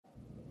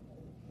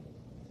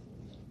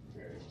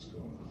What's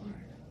going on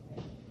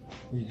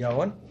here? You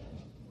going?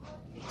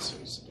 It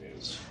says it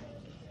is.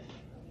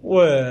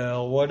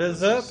 Well, what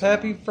is up?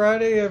 Happy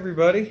Friday,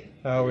 everybody.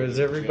 How is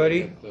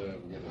everybody?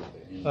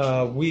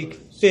 Week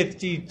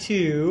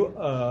 52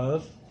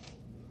 of...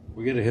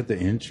 We gotta hit the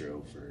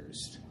intro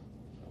first.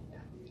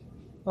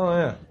 Oh,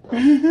 yeah.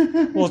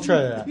 We'll try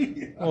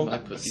that.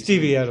 Well,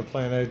 Stevie had a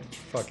plan. I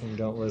fucking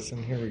don't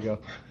listen. Here we go.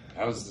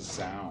 How's the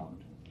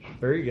sound?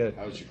 Very good.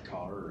 How's your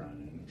car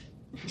running?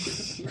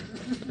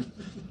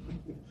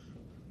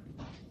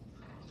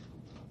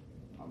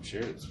 I'm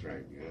sure it's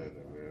pretty good.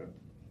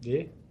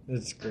 Yeah,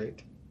 it's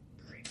great.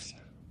 Great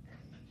sound.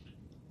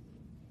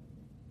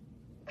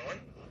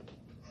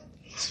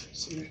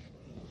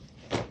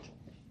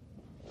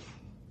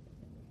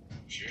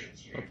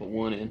 I'll put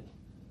one in.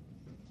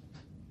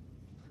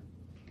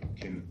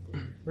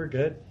 We're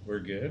good. We're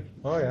good?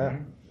 Oh, yeah.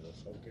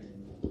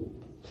 There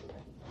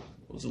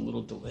was a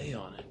little delay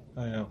on it.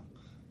 I know.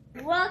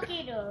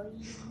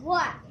 Rockitos,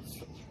 what?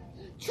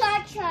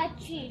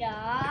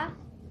 Cha-cha-cheetah.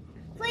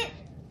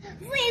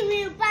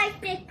 Free-wheel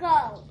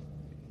bicycle.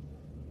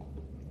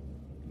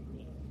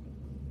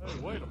 Hey,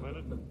 wait a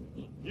minute.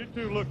 You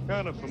two look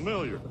kind of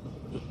familiar.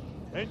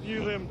 Ain't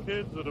you them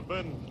kids that have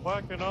been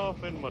whacking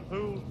off in my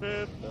tool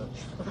shed?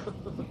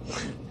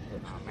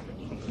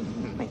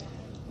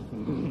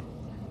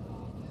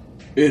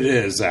 It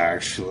is,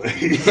 actually.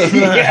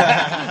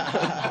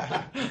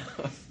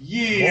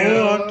 Yeah.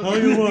 Well, I'll tell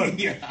you what.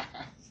 Yeah.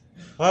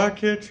 I'll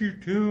catch you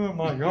two in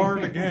my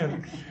yard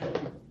again.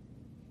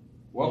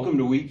 Welcome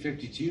to week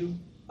 52.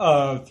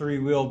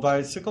 Three-wheel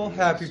bicycle.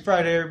 Happy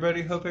Friday,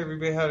 everybody. Hope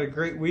everybody had a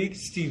great week.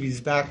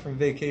 Stevie's back from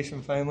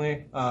vacation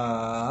finally.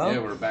 Yeah,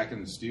 we're back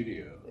in the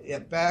studio. Yeah,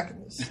 back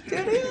in the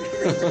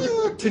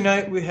studio.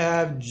 Tonight we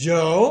have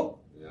Joe.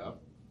 Yep.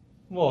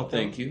 Welcome.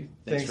 Thank you.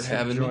 Thanks for for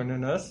having me.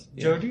 joining us.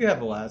 Yeah. Joe, do you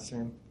have a last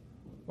name?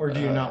 Or do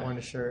you not want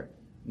to share it?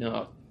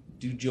 No,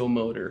 do Joe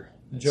Motor.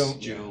 It's Joe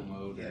Joe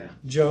Motor.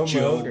 Joe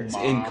Motor. It's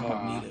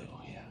incognito.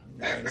 Yeah.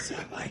 Nice.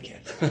 I like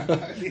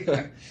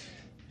it.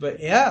 But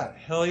yeah,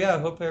 hell yeah. I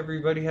hope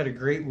everybody had a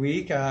great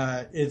week.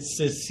 It's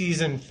the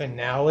season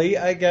finale,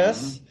 I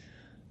guess. It's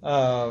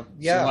the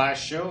Yeah.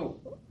 last show.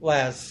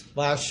 Last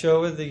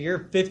show of the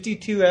year.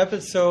 52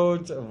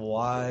 episodes of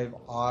live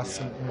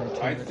awesome I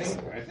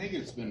entertainment. think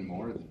it's been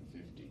more than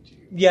 52.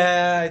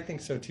 Yeah, I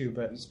think so too,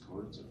 but These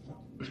cords are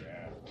fucking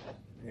jacked.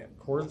 yeah,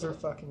 cords are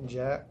fucking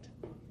jacked.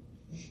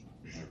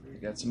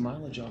 You got some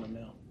mileage on them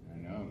now. I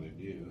know they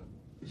do.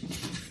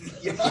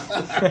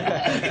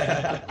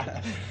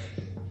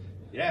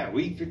 Yeah,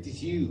 week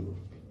 52.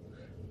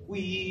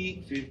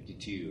 Week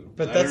 52.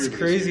 But Glad that's everybody's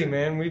crazy, here.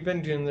 man. We've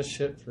been doing this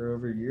shit for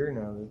over a year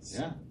now. It's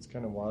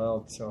kind of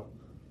wild. So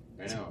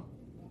I know.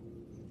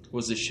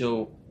 Was the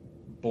show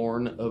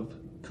born of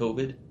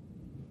COVID?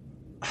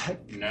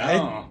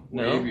 No,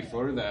 way No?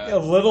 before that. a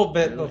little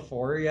bit Really?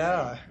 before,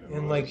 yeah. It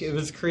And like was. it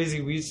was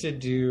crazy. We used to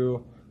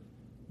do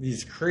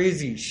these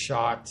crazy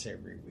shots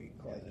every week.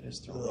 Like That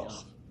is ugh,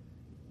 rough.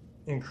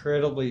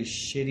 incredibly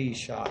shitty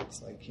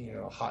shots, like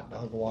hot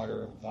dog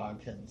water and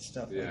vodka and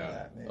stuff like Yeah.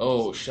 that. Man.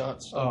 Oh,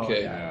 shots. Oh,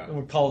 Okay. yeah. Yeah. And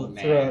we called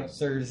it throughout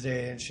Nasty.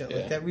 Thursday and shit Yeah.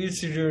 like that. We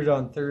used to do it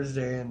on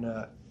Thursday, and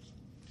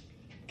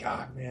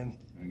God, man,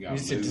 We we got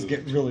used to just moved.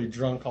 get really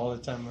drunk all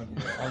the time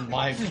on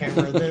live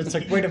camera. Then it's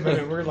like, wait a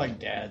minute, we're like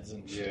dads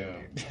and shit.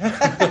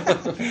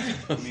 Yeah.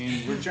 I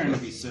mean, we're trying to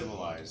be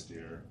civilized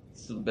here.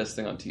 It's the best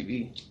thing on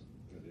TV.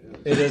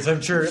 It is,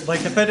 I'm sure.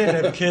 Like, if I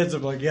didn't have kids,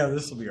 I'm like, yeah,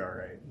 this will be all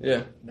right.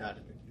 Yeah. Not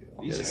a big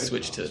deal. These Yeah,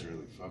 switch headphones to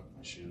really fucked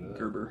my shit up.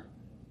 Gerber.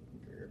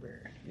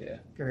 Gerber. Yeah.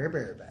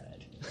 Gerber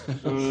bad.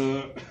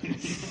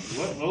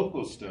 What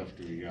local stuff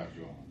do we got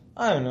going?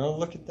 I don't know.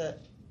 Look at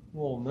that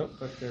little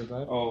notebook there,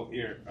 bud. Oh,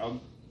 here.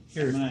 I'm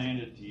Here. gonna hand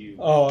it to you.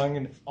 Oh,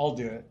 I'll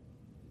do it.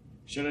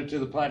 Shout out to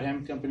the Plaid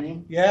Hemp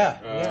Company. Yeah.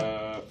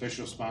 Yeah.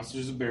 Official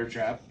sponsors of Bear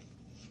Trap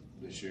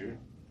this year.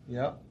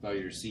 Yep. About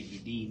your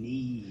CBD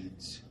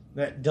needs.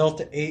 That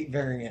Delta 8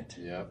 variant.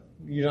 Yep.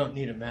 You don't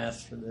need a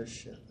mask for this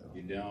shit, though.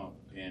 You don't.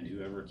 And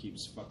whoever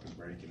keeps fucking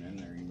breaking in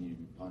there, you need to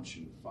be punched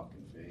in the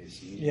fucking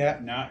face. You need,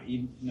 Yeah.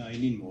 you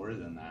need more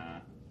than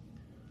that.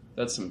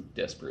 That's some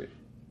desperate.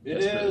 It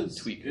Desperate is.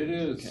 tweaker It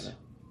is. kinda.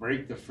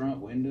 Break the front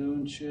window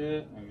and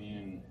shit. I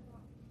mean,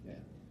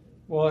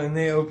 Well, and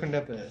they opened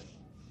up a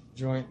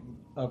joint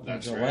up in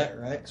that's Gillette,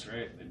 right? That's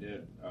right. They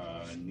did.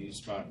 A new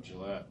spot in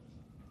Gillette.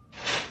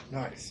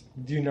 Nice.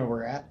 Do you know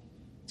where at?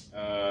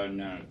 No,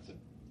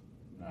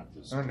 not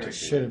this. I don't know particular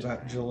shit about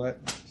time.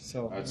 Gillette,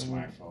 so That's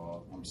my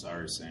fault. I'm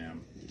sorry,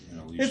 Sam.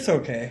 It's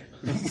okay.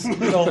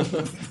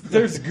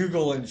 There's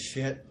Google and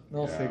shit.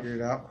 They'll Yeah. figure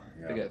it out.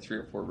 They got 3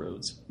 or 4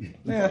 roads.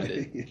 Yeah.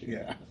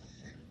 Yeah.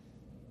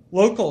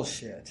 Local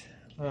shit.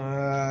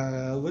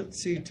 Let's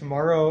see.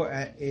 Tomorrow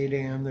at 8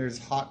 a.m. There's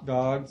hot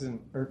dogs and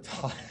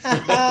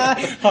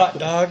hot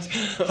dogs,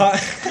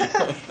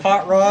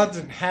 hot rods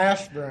and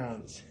hash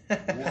browns.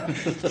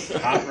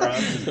 Hot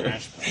rods and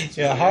hash browns.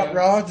 Yeah, hot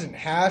rods and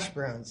hash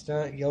browns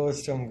down at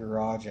Yellowstone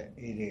Garage at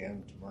 8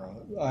 a.m.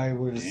 tomorrow. I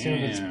would assume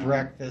it's Damn.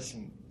 breakfast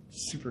and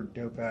super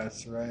dope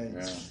ass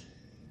rides.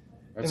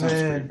 That And sounds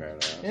then- pretty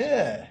badass.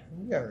 Yeah,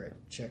 you gotta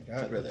check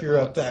out I'd rather if you're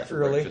have up hot dog that for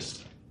early.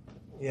 breakfast.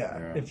 Yeah,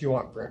 Yeah. if you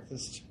want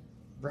breakfast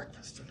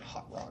and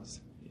hot rods.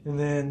 And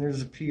then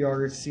there's a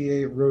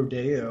PRCA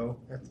rodeo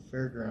at the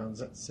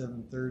fairgrounds at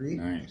 7:30.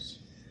 Nice.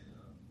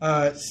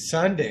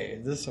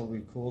 Sunday, this will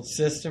be cool.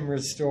 System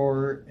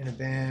Restore and a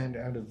band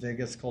out of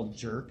Vegas called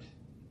Jerk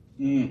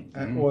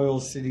at Oil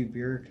City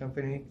Beer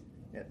Company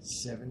at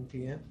 7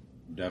 p.m.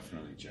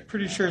 Definitely check.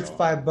 Pretty that sure it's out.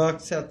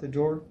 $5 at the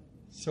door.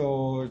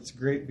 So it's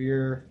great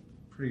beer,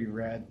 pretty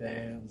rad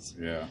bands.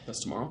 Yeah.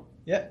 That's tomorrow.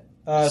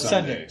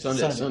 Sunday.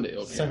 Sunday,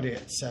 okay. Sunday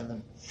at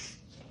 7.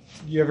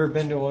 You ever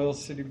been to Oil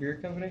City Beer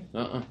Company?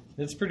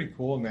 It's pretty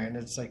cool, man.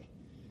 It's like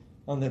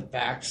on the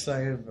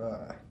backside of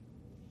the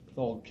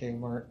old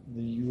Kmart,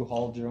 the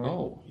U-Haul joint.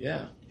 Oh,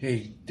 yeah.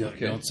 Hey,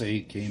 Okay. don't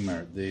say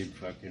Kmart. They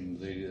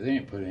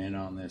ain't put in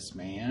on this,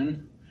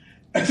 man.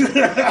 I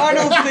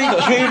don't think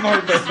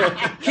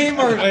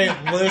Kmart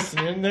ain't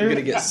listening. You're They're going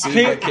to get sued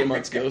by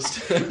Kmart's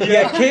ghost.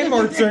 Yeah,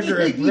 Kmart's under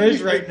a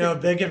bridge right now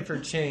begging for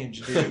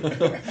change,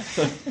 dude.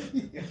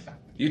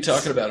 You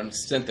talking about them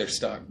sent their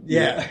stock.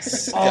 Yeah.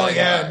 Sky Oh,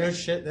 yeah, high. no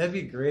shit. That'd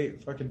be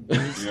great. Fucking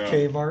boost Yeah.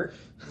 Kmart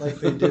like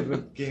they did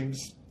with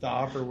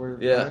GameStop or whatever.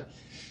 Yeah.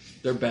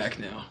 They're back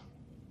now.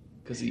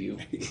 Because of you.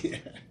 Yeah.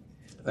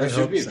 I That should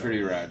hope be a so.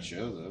 pretty rad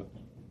show, though.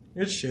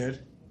 It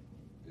should.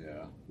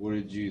 Yeah. What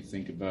did you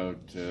think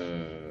about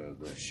the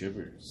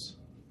Shivers?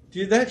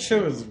 Dude, that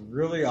show was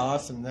really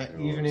awesome. That It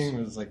was.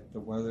 evening was like, the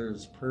weather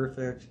was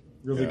perfect.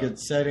 Really Yeah. good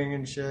setting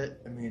and shit.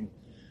 I mean,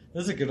 it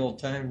was a good old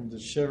time. The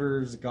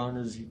Shivers,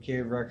 Goners,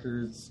 UK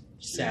Records,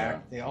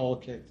 Sack, they all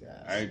kicked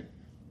ass.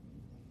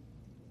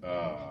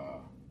 I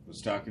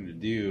was talking to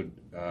dude.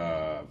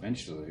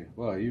 Eventually,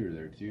 well, you were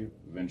there too.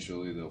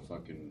 Eventually, they'll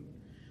fucking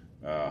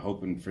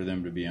hoping for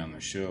them to be on the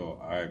show.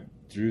 I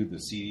threw the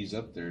CDs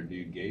up there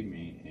dude gave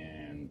me,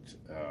 and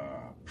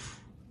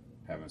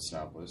haven't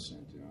stopped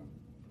listening to them.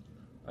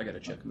 I got to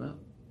check them out.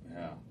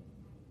 Yeah,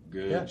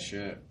 good Yeah.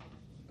 shit.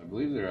 I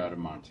believe they're out of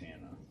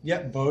Montana.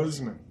 Yeah,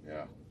 Bozeman.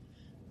 Yeah, I'm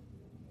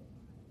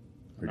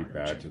pretty not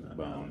gonna bad check to the that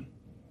bone.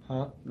 Huh?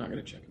 I'm not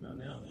going to check them out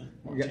now, then.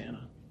 Yeah.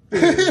 Montana.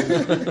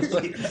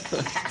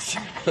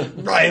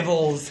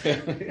 Rivals.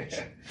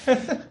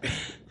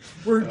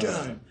 We're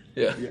done.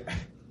 Yeah.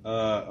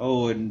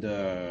 And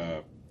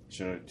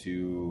shout out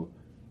to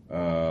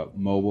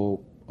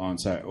Mobile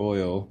On-Site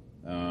Oil.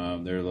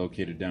 They're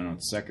located down on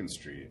 2nd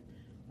Street.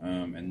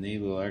 And they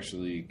will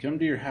actually come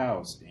to your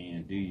house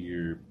and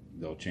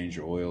they'll change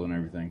your oil and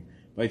everything.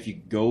 But if you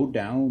go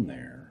down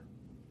there,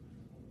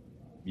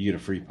 you get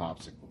a free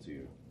popsicle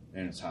too.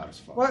 And it's hot as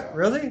fuck. What? out.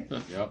 Really?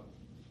 Yep.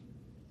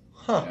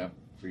 Huh. Yep.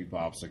 Free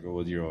popsicle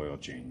with your oil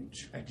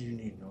change. I do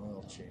need an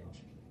oil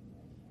change.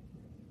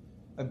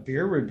 A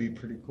beer would be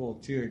pretty cool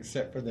too,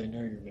 except for they know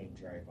you're going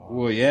to drive off.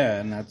 Well, yeah,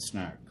 and that's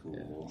not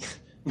cool.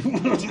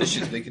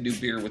 They could do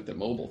beer with the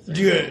mobile thing.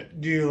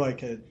 Do you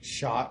like a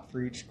shot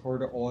for each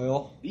quart of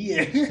oil?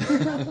 Yeah.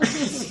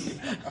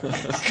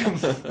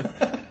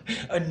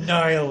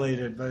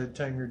 Annihilated by the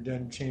time you're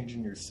done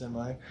changing your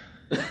semi.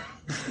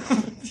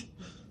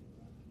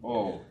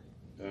 Oh.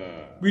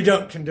 We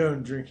don't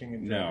condone drinking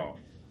and driving.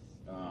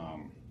 No.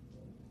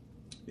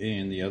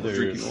 And the other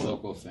Drinking oil.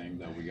 local thing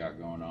that we got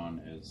going on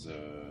is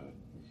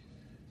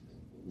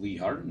Lee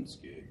Harden's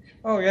gig.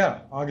 Oh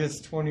yeah,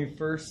 August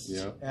 21st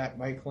Yep. at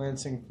Mike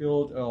Lansing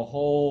Field. A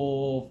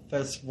whole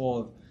festival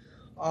of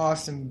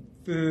awesome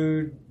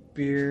food,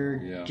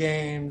 beer, Yeah.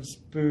 games,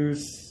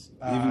 booths,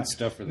 Even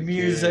stuff for the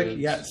music. kids.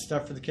 Yeah,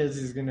 stuff for the kids.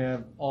 He's gonna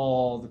have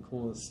all the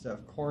coolest stuff.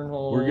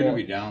 Cornhole. We're gonna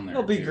be down there.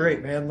 It'll be too.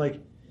 great, man. Like,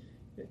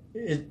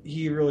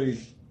 he really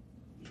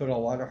put a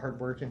lot of hard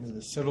work into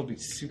this, so it'll be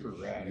super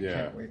rad. I Yeah.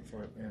 can't wait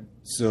for it, man.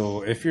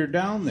 So if you're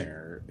down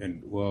there,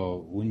 and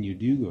well, when you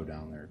do go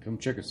down there, come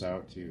check us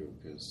out too,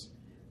 because,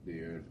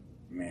 dude,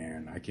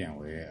 man, I can't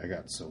wait. I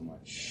got so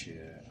much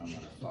shit. I'm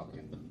gonna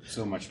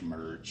so much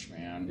merch,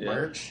 man. Yeah.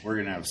 Merch. We're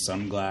gonna have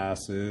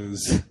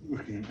sunglasses.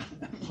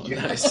 Oh,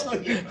 nice.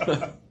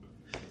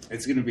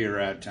 It's gonna be a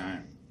rad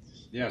time.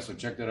 Yeah, so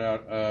check that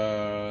out.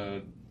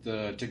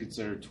 The tickets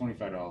are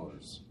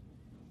 $25.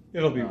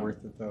 It'll be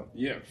worth it though.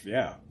 Yeah.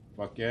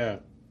 Fuck yeah.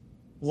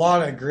 A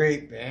lot of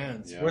great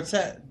bands. Yeah. What's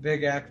that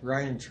big act?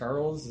 Ryan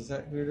Charles? Is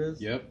that who it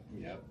is? Yep.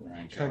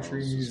 Ryan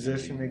Country Charles is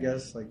musician, gonna I be-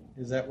 guess. Like,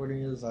 is that what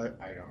he is? I don't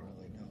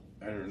really know.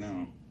 I don't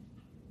know.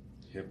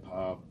 Hip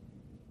hop.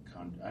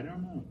 I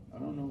don't know. I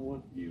don't know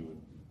what you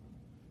would.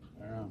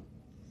 I don't know.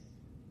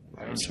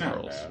 Ryan It's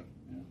Charles. not bad.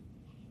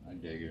 Yeah. I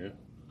dig it.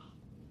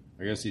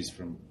 I guess he's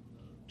from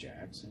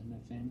Jackson, I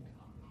think.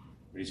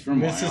 But he's from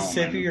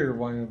Mississippi Wyoming. or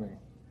Wyoming?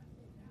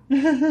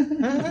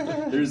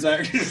 There's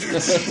actually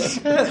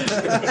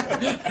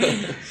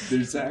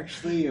there's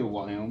actually a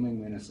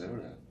Wyoming,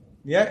 Minnesota.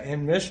 Yeah,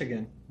 and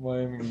Michigan.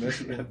 Wyoming,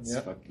 Michigan. That's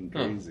Yep. fucking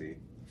crazy.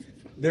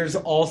 There's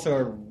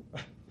also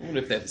I wonder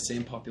if they have the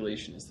same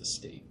population as the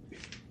state.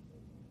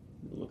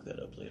 We'll look that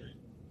up later.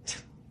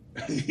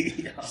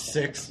 Yeah.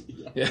 6.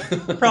 Yeah.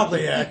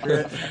 Probably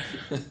accurate.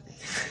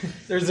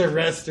 There's a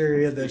rest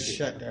area that's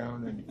shut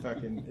down and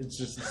fucking it's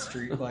just a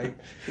street light.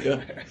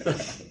 Yeah.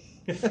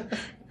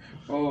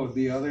 Oh,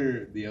 the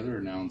other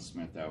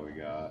announcement that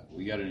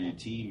we got a new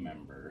team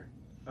member.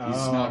 He's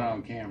not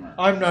on camera.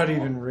 I'm not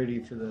even ready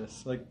for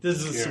this. Like, this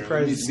is a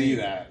surprise. Let me to see me.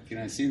 that. Can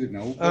I see the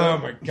notebook? Oh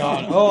my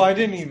god. Oh, I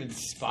didn't even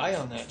spy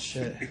on that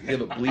shit. You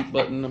have a bleep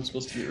button. I'm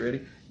supposed to get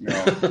ready.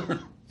 No.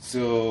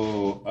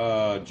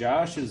 So,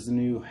 Josh is the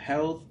new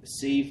health,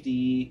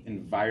 safety,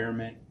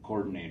 environment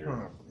coordinator.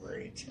 Oh,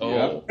 great.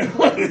 Oh,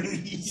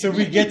 So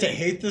we get to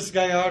hate this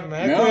guy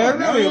automatically? No, I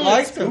really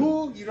like it's him.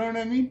 cool. You know what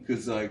I mean?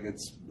 Because like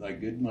it's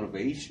like good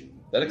motivation.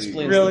 that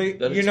explains. Really?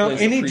 That You know,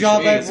 explains the any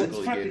job free I've- shit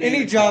basically gave Any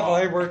you. job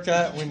I worked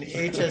at, when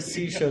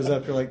HSC shows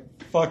up, you're like,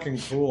 fucking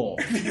cool.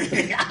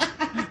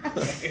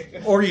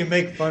 Or you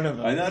make fun of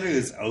I them. thought it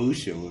was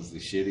OSHA was the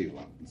shitty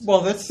ones.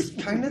 Well, that's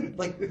kind of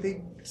like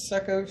they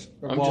suck out.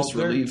 I'm just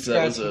relieved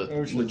that was a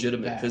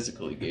legitimate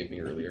physical he gave me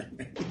earlier.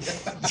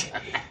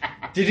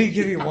 Did he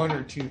give you 1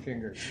 or 2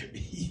 fingers?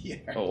 Yeah.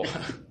 Oh,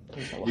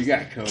 You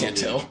got COVID. can't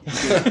tell.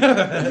 You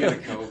got a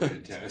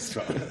COVID test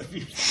before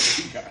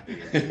you got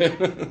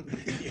here.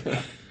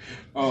 Yeah.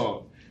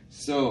 Oh,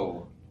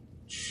 so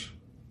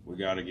we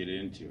got to get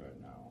into it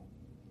now.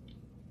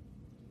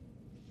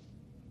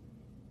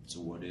 So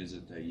what is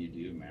it that you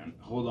do, man?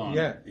 Hold on.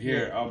 Yeah.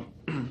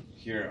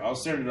 I'll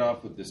start it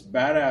off with this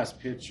badass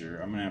picture.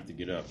 I'm gonna have to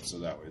get up so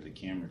that way the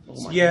camera can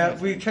see. Yeah,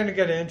 we kind of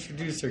got to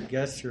introduce our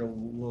guests here a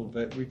little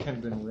bit. We've kind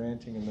of been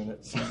ranting a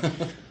minute. So,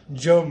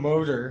 Joe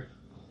Motor,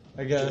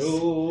 I guess.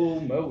 Joe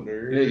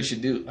Motor. Yeah, you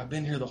should do. I've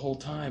been here the whole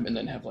time, and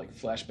then have like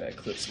flashback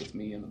clips with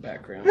me in the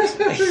background.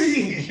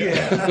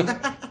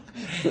 Yeah.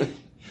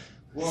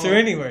 Well, So,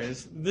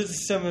 anyways, this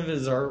is some of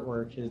his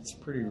artwork. It's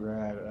pretty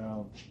rad.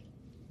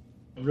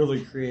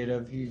 Really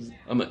creative.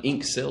 I'm an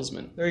ink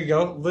salesman. There you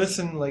go.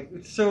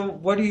 Listen, so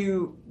what do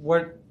you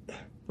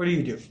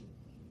do?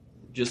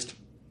 Just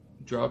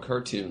draw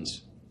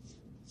cartoons.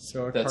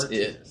 So a That's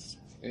cartoonist.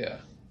 Yeah.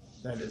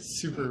 That is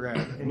super rad.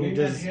 And we he met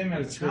does. him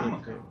at It's the really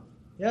Comic cool. Con.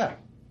 Yeah.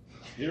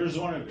 Here's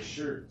one of his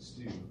shirts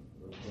too.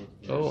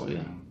 Oh,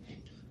 yeah.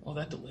 Oh,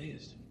 that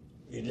delays.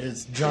 It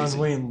is John Crazy.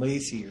 Wayne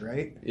Lacey,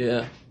 right?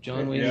 Yeah,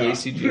 John Wayne Yeah.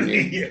 Gacy Jr.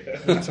 Yeah.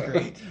 That's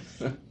great.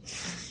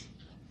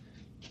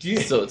 Do you,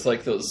 So it's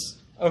like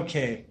those.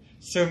 okay,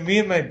 so me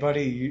and my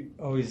buddy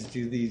always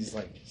do these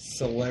like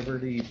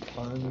celebrity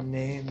pun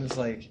names,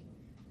 like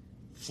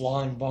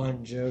Flan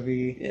Bon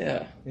Jovi,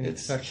 Yeah, and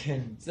it's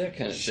fucking it's that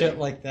kind of shit thing.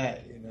 like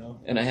that, you know?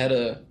 And I had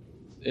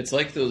it's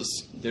like those.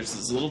 There's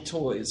these little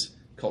toys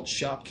called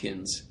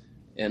Shopkins,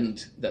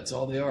 and that's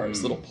all they are.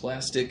 It's little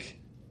plastic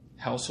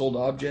household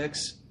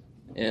objects,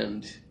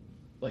 and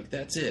like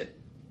that's it.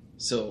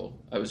 So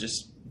I was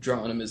just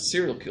drawing them as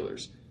serial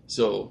killers.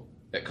 So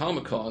at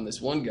Comic-Con, this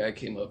one guy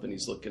came up and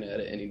he's looking at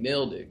it and he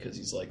nailed it because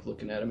he's like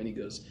looking at him and he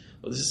goes,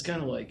 "Well, this is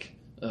kind of like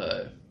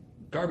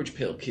Garbage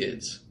Pail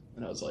Kids,"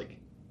 and I was like,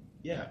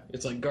 "Yeah,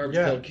 it's like Garbage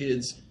Yeah. Pail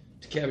Kids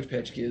to Cabbage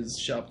Patch Kids,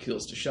 Shop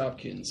Kills to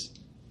Shopkins,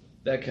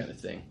 that kind of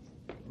thing."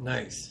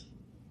 Nice.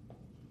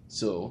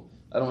 So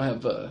I don't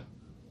have.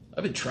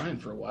 I've been trying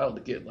for a while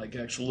to get like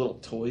actual little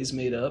toys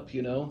made up.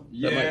 You know,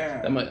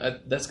 Yeah.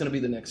 that's going to be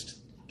the next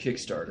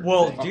Kickstarter.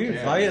 Well, thing. dude,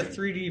 yeah, buy a dude.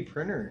 3D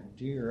printer and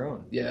do your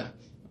own. Yeah,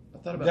 I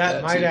thought about That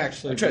that. might too.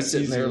 actually I tried be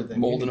sitting there easier than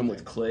molding them anything.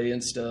 with clay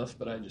and stuff,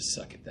 but I just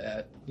suck at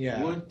that.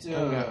 Yeah. What?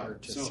 I'm not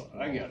artistic. So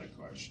I got a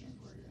question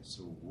for you.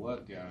 So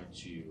what got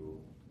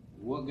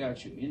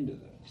you into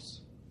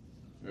this?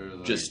 Or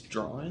like, Just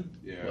drawing.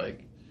 Yeah.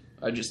 Like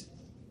I just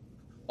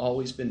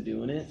always been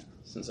doing it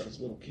since I was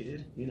a little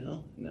kid. You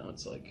know. Now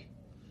it's like,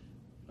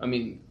 I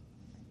mean,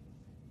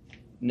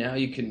 now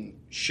you can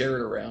share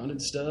it around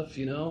and stuff.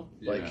 You know.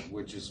 yeah, Like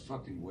which is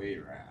fucking way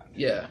rad.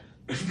 yeah,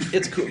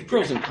 it's cool.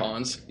 Pros and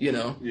cons. You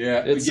know.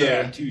 Yeah, It's,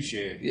 touche.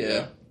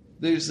 Yeah.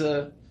 There's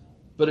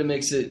but it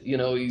makes it,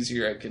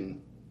 easier. I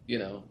can,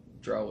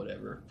 draw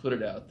whatever, put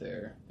it out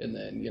there, and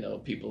then,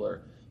 people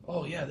are,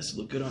 "Oh yeah, this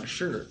would look good on a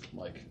shirt." I'm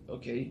like,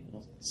 "Okay,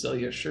 I'll sell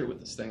you a shirt with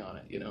this thing on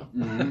it,"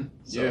 Mm-hmm.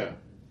 So- Yeah.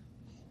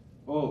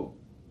 Oh,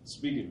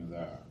 speaking of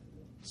that,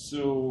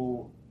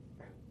 so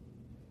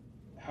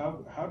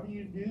how do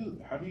you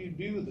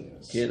do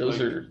this? Yeah, those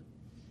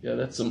Like,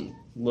 that's some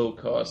low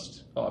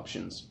cost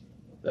options.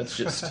 That's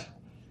just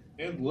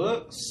It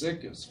looks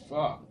sick as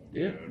fuck.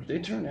 yeah, dude. they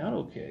turned out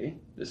okay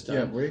this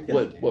Yeah, time. where you get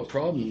it? What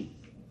problem?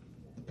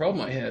 The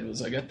problem I had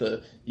was I got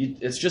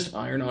it's just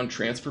iron-on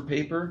transfer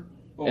paper.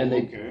 Oh, And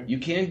okay. you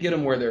can get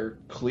them where they're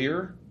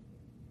clear.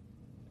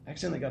 I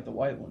accidentally got the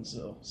white ones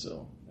though,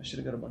 so I should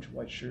have got a bunch of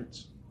white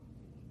shirts.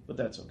 But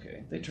that's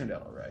okay. They turned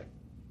out all right.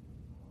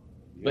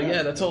 But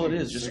yeah, that's all it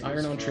is. Just sick as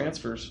iron-on fuck.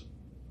 transfers.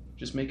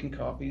 Just making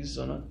copies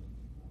on a.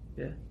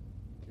 And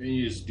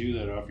you just do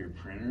that off your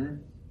printer.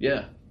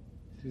 Yeah.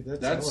 Dude, that's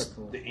That's hella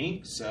cool. the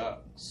ink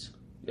sucks.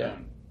 Yeah.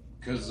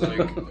 Because like,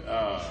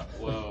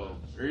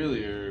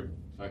 earlier,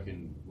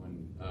 fucking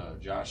when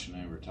Josh and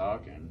I were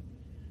talking,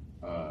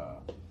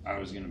 I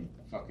was gonna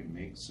fucking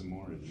make some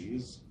more of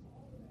these.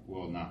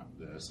 Well, not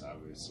this,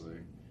 obviously,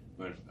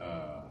 but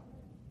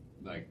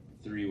like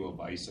 3-wheel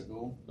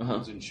bicycle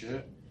Uh-huh. and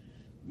shit.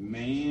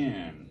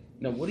 Man,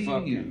 Now, what do you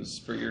fucking- use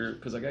for your?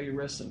 Because I got your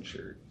wrestling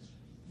shirt.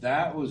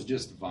 That was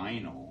just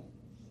vinyl.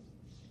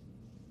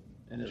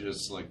 And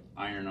just like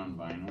iron on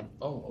vinyl.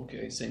 Oh,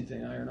 okay. Same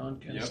thing, iron on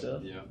kind of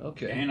stuff. Yep.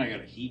 Okay. And I got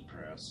a heat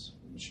press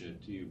and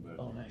shit too,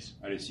 but Oh, nice.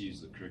 I just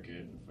use the Cricut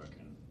and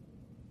fucking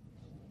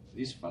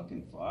these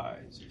fucking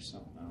flies or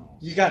something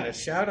else. You got a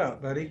shout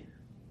out, buddy.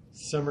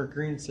 Summer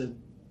Green said,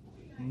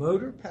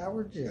 "Motor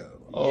Power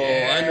Joe." Oh,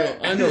 Yeah.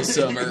 I know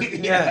Summer.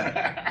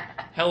 Yeah.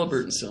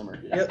 Halliburton Summer.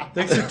 Yep.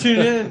 Thanks for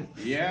tuning in.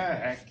 Yeah,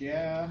 heck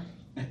yeah.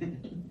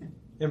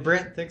 And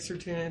Brent, thanks for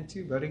tuning in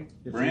too, buddy.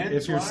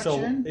 Brent's you're still,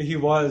 watching? he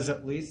was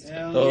at least.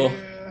 Hell Oh.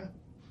 yeah.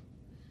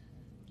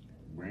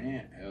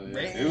 Brant, hell yeah.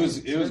 Brant.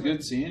 It was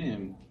good seeing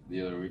him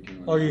the other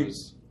weekend when Oh, I you-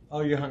 was Oh,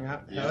 you hung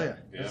out? Hell yeah.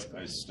 Yeah, That's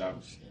I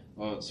stopped.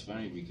 Well, it's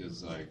funny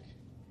because like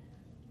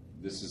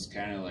this is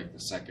kind of like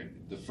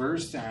the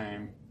first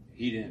time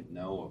he didn't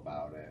know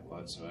about it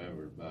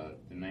whatsoever, but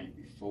the night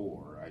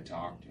before I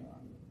talked to him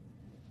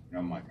and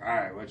I'm like, all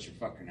right, what's your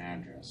fucking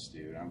address,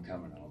 dude? I'm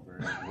coming over.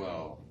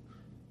 Well,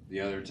 the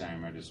other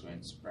time I just went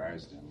and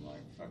surprised him,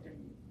 like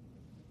fucking,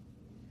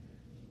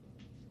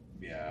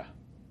 yeah.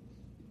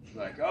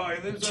 Like, oh,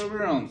 he lives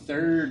over on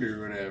 3rd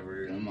or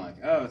whatever. And I'm like,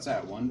 oh, it's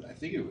at one. I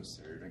think it was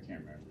 3rd. I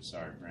can't remember.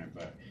 Sorry, Brent,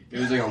 but it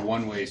was like a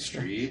one-way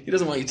street. He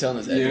doesn't want you telling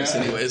his address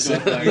anyways.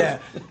 but, like, Yeah.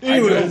 I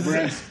know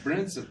Anyways.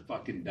 Brent's a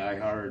fucking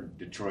diehard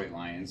Detroit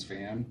Lions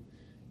fan.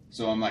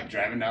 So I'm like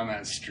driving down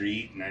that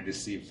street and I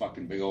just see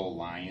fucking big old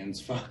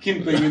lions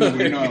fucking thing in the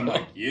window. I'm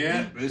like,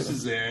 yeah, this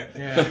is it.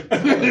 Yeah.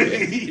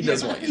 He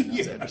does want you to know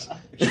his address.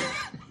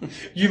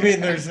 You mean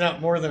there's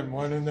not more than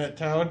one in that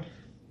town?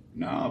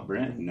 No,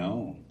 Brent,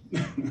 no.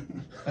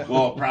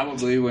 Well,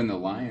 probably when the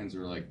Lions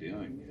were like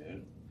doing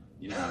it.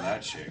 You know how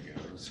that shit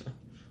goes.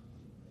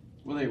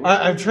 Well, they were.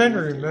 I'm trying to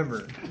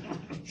remember.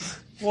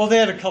 Well, they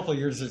had a couple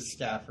years at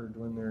Stafford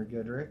when they were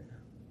good, right?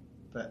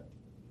 But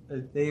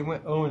they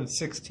went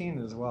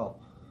 0-16 as well.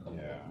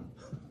 Yeah.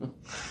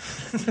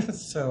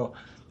 So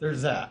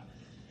there's that.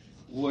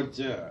 What?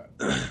 Fucking,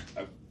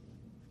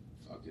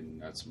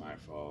 that's my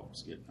fault. I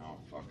was getting off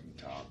fucking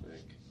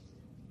topic.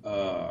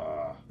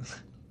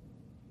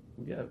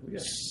 We got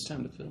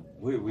time to fill.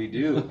 We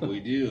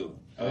do.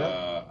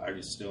 I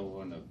just still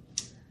want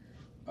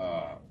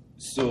to.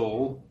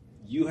 So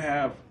you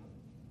have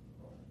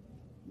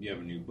a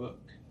new book,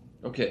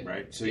 Okay.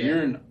 right? So Yeah.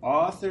 you're an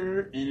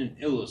author and an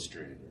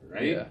illustrator,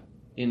 right? Yeah.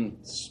 In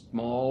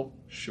small,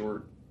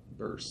 short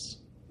bursts.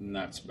 And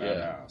that's Yeah.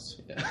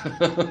 badass.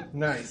 Yeah.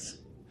 Nice.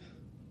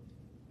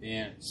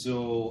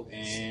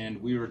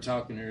 And we were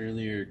talking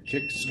earlier,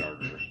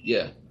 Kickstarter.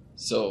 Yeah.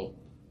 So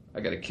I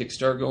got a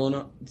Kickstarter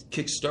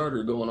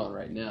going on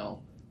right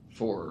now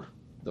for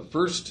the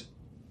first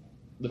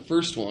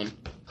one.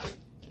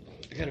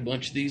 I got a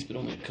bunch of these, but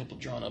only a couple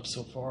drawn up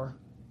so far.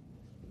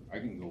 I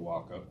can go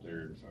walk up there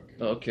and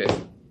fucking. Okay.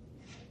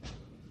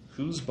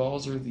 Whose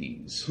balls are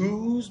these?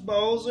 Whose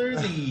balls are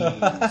these?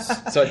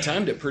 So I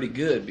timed it pretty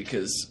good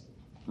because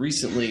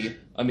recently,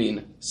 I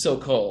mean,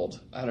 so-called,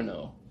 I don't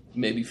know,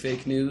 maybe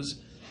fake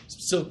news.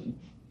 So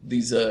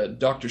these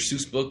Dr.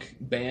 Seuss book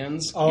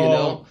bans, Oh, you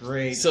know?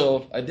 great.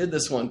 So I did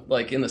this one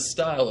like in the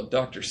style of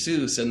Dr.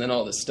 Seuss, and then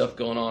all this stuff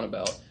going on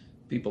about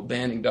people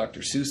banning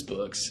Dr. Seuss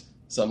books.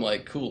 So I'm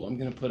like, cool, I'm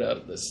going to put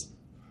out this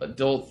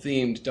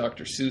adult-themed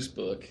Dr. Seuss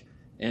book,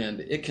 and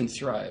it can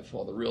thrive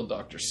while the real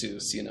Dr.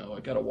 Seuss, you know, I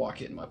got to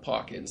walk it in my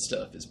pocket and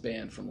stuff, is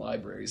banned from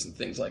libraries and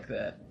things like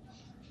that.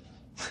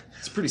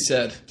 It's pretty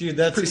sad. Dude,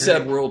 that's pretty great.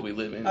 sad world we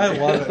live in. I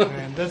love it,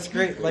 man. That's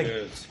great. Like It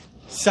is.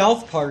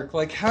 South Park,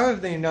 like how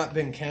have they not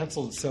been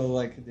canceled? So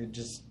like they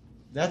just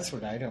that's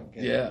what I don't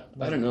get. Yeah,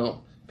 I don't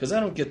know. Because I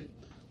don't get,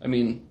 I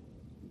mean,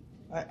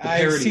 I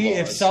parody see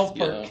if laws, South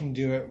Park you know. can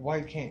do it,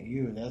 why can't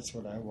you? That's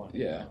what I want.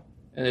 yeah.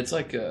 And it's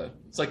like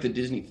the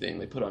Disney thing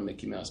they put on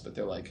Mickey Mouse, but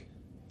they're like,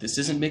 this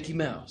isn't Mickey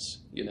Mouse,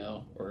 you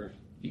know, or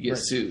you get Right.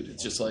 sued.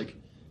 It's just like,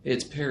 hey,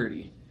 it's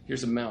parody.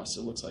 Here's a mouse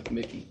that looks like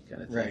Mickey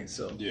kind of thing. Right.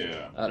 So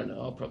Yeah. I don't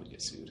know. I'll probably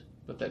get sued,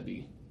 but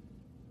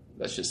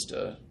that's just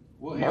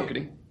Well, hey,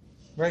 marketing.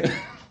 Right.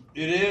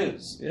 It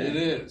is. Yeah. It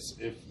is.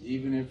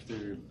 Even if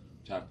they're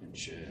talking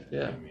shit.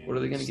 Yeah. I mean, What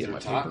are they gonna get, They're my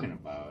talking paper?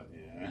 about.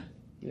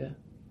 Yeah. Yeah.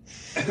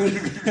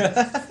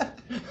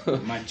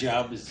 My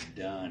job is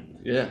done.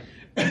 Yeah.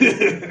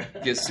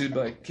 Get sued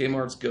by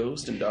Kmart's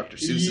Ghost and Dr.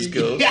 Seuss's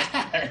Ghost.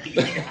 Yeah.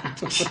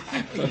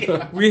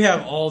 We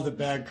have all the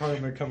bad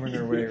karma coming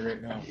our way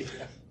right now.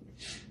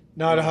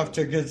 Not off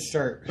to a good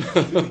start.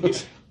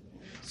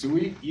 So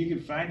you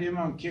can find him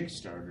on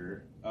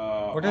Kickstarter.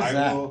 What is I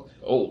that? will-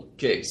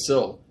 Okay,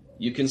 so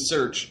you can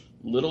search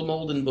Little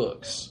Molden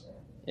Books,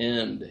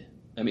 and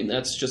I mean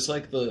that's just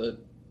like the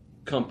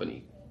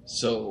company.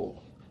 So,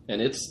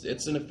 and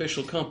it's an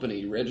official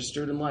company,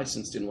 registered and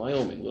licensed in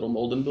Wyoming, Little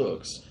Molden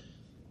Books.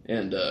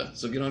 And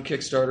so get on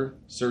Kickstarter,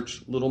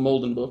 search Little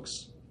Molden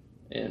Books,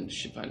 and you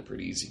should find it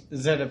pretty easy.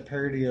 Is that a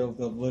parody of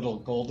the Little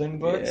Golden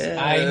Books?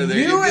 Yeah, I there knew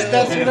you it. go.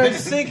 That's what I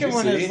was thinking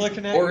when I was See?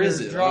 looking at Or your is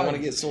it? I drawings. want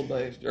to get sold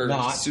by or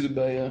Not. sued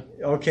by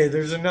Okay,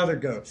 there's another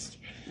ghost.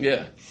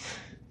 yeah,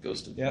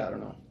 Ghost of Yeah. I don't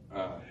know,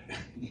 Uh,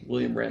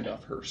 William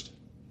Randolph Hearst.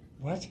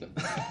 What?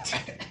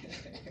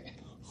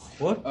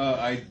 What?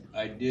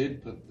 I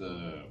did put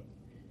the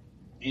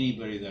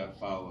anybody that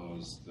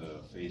follows the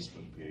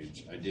Facebook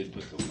page, I did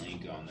put the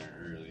link on there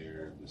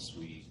earlier this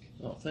week.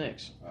 Oh,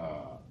 thanks.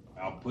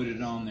 I'll put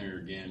it on there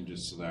again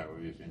just so that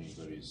way if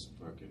anybody's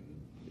fucking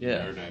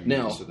Yeah. nerd, I mean,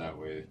 Now- so that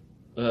way.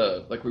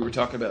 Like we were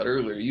talking about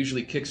earlier,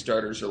 usually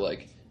Kickstarters are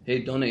like, hey,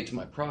 donate to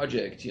my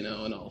project, and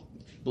I'll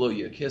blow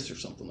you a kiss or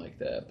something like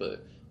that.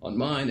 But on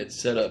mine, it's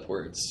set up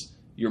where it's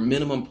your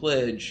minimum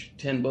pledge,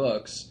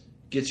 $10,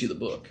 gets you the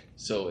book.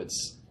 So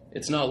it's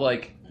not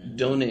like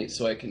donate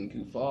so I can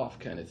goof off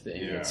kind of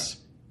thing. Yeah.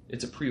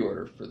 It's a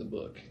pre-order for the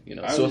book,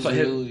 I So was if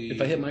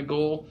really- I hit my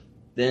goal,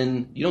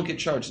 then you don't get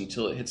charged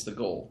until it hits the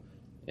goal,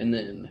 and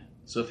then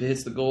so if it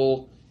hits the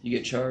goal, you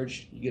get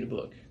charged, you get a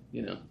book,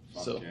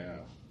 Fuck So yeah.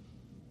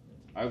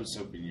 I was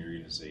hoping you were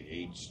going to say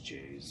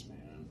HJs,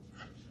 man.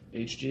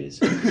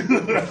 HJs.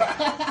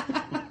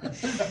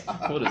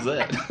 What is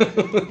that?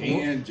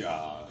 Hand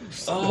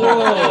jobs.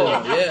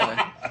 Oh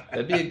yeah,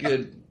 that'd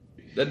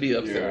be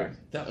up Yeah. there.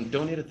 That one,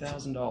 donate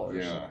 $1,000.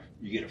 Yeah.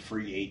 You get a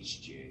free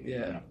HJ.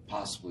 Yeah. And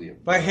possibly a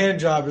By hand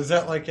job, is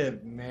that like a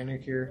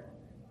manicure?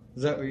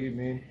 Is that what you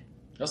mean?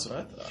 That's what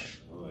I thought.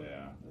 Oh,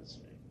 yeah. That's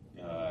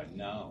right.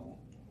 No.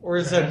 Or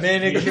is that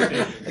manicure? do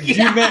There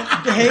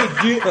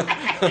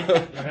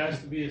has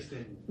to be a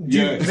standard.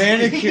 Yes.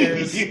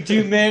 manicures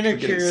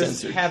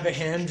censored. have a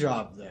hand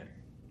job then?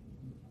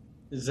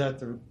 Is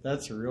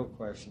that's a real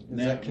question? Is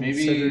No, that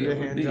maybe considered it a would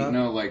hand be, job?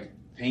 like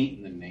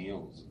painting the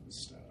nails and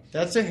stuff.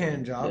 That's a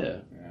hand job. Yeah,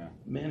 Yeah.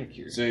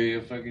 manicure. So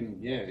you fucking,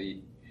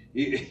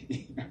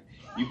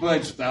 you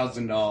pledge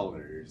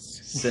 $1,000.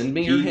 Send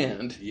me your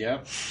hand.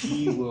 Yep.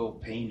 He will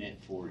paint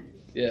it for you.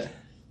 Yeah.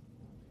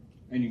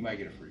 And you might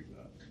get a free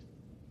buck.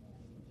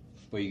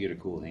 But you get a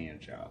cool hand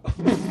job.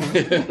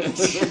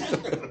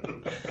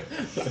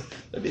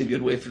 That'd be a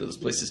good way for those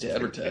places to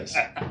advertise.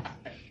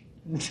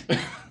 It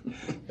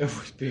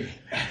would be.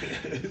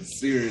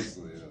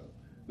 Seriously, though.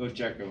 Go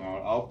check them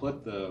out. I'll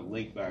put the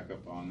link back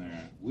up on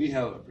there. We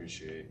hella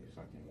appreciate you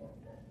fucking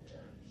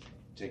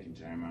taking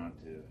time out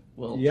to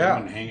Well, Yeah.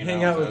 come and hang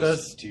hang out with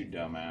us. two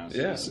dumbasses.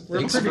 yeah.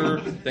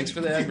 Thanks for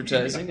the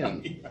advertising,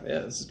 and yeah,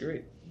 this is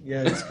great.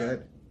 Yeah, it's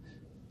good.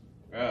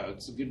 Yeah,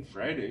 it's a good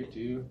Friday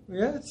too.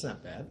 Yeah, it's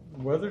not bad.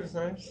 Weather's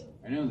nice.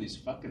 I know these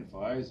fucking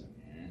flies in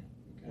here.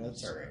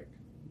 That's all right.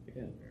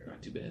 Yeah,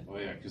 not too bad. Oh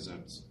yeah, because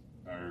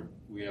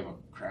we have a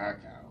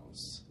crack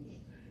house.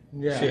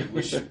 Yeah.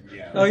 We should,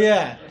 yeah. Oh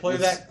yeah, play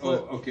Let's- that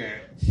clip. Oh,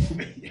 okay.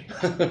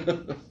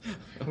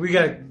 We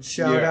got a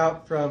shout Yeah.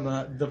 out from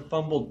the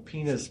Fumbled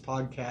Penis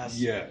podcast.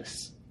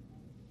 Yes.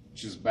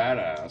 Which is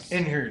badass.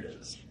 And here it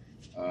is.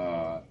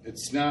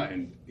 It's not.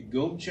 And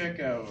go check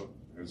out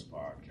his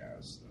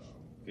podcast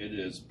though. It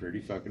is pretty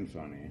fucking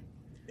funny.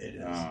 It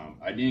is.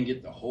 I didn't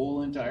get the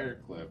whole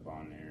entire clip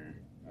on there,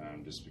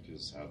 just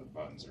because how the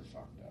buttons are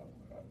fucked up.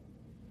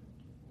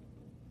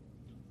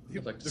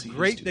 I'd like to The see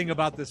great yours, too. thing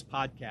about this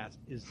podcast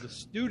is the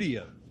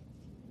studio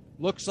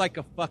looks like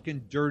a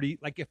fucking dirty,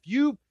 like if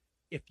you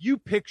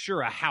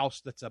picture a house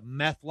that's a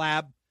meth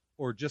lab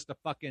or just a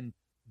fucking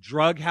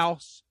drug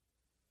house,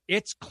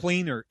 it's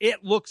cleaner.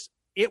 It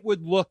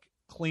would look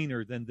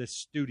cleaner than this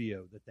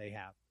studio that they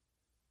have.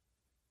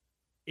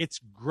 It's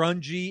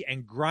grungy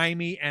and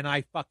grimy, and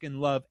I fucking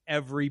love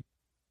every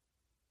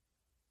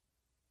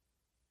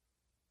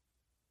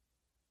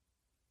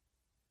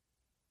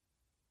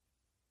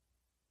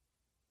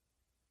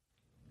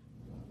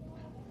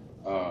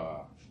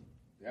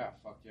Yeah,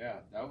 fuck yeah.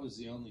 That was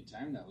the only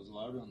time that was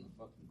allowed on the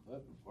fucking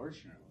clip,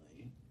 unfortunately.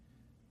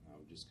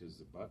 Just because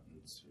the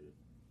buttons are,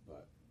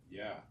 but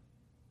yeah,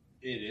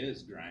 it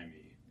is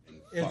grimy. And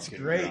It's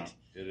fucking great. rough.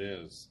 It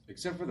is.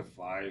 Except for the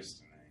flies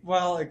tonight.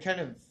 Well, it kind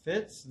of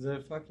fits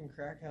the fucking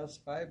Crack House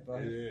vibe,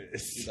 but It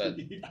is.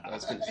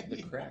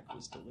 The crack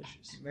was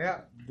delicious.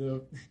 yeah,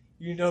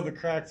 the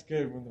crack's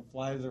good when the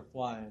flies are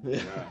flying.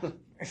 Yeah.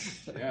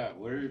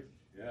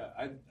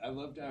 I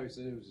loved how he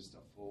said it was just a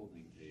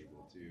folding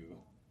table too.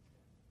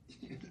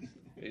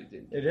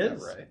 It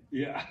is. Right.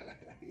 Yeah.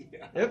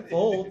 It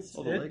folds.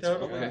 Oh, the It legs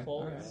totally okay.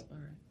 folds. All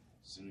right.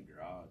 It's in a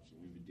garage.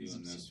 We've been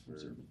doing this for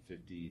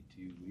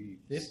 52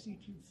 weeks.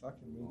 52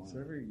 fucking weeks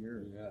every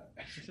year. Yeah.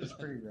 Which is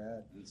pretty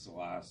rad. It's the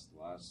last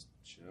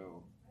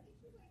show.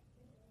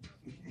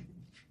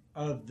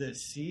 Of the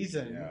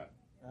season. Yeah.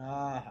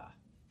 Ah.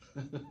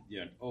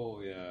 Yeah.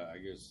 Oh, yeah. I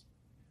guess.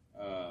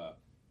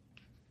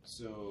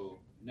 So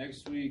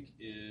next week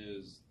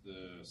is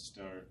the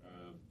start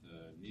of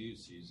the new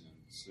season.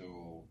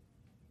 So,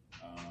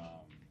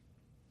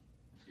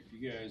 if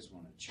you guys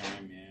want to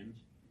chime in,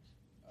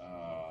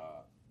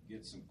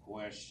 get some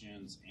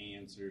questions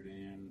answered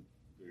in,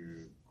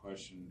 or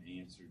question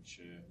answered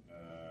shit.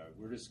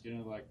 We're just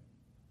gonna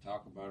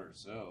talk about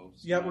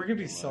ourselves. Yeah, we're gonna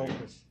be Like,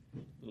 selfish.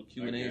 Little I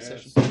Q&A guess.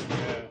 session.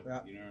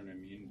 Yeah. You know what I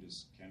mean?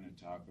 Just kind of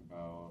talk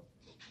about,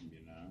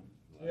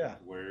 Yeah.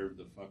 where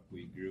the fuck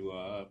we grew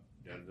up,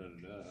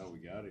 how we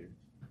got here.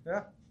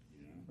 Yeah.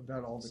 You know?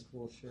 About all the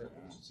cool shit.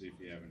 See if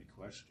you have any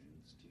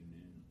questions. Tune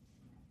in.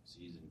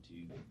 Season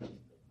 2.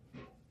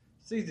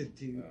 Season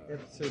 2,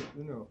 episode,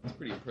 It's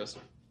pretty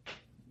impressive.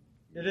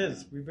 It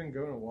is. We've been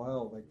going a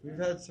while. Like, we've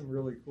had some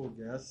really cool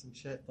guests and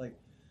shit. Like,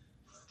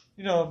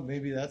 You know,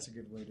 maybe that's a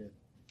good way to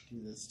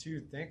do this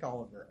too. Thank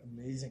all of our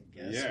amazing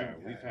guests. Yeah,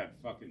 we've had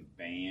fucking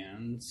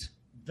bands.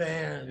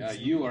 bands. Yeah,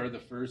 you are the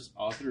first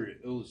author and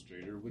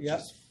illustrator, which Yep.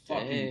 is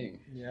fucking Dang.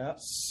 Yeah.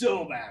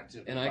 so bad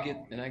to And I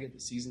get the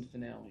season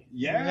finale.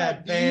 yeah, We had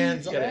dude,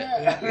 bands.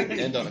 yeah.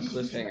 End on a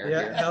cliffhanger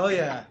Yeah, here. hell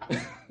yeah.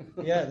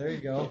 Yeah, there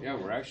you go. Yeah,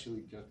 we're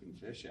actually cooking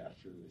fish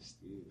after this,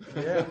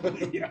 dude.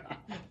 Yeah.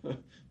 yeah,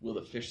 Will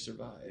the fish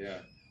survive? yeah.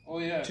 Oh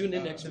yeah. Tune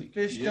in next The week.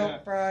 fish Yeah.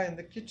 don't fry in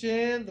the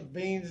kitchen, the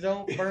beans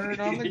don't burn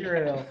on the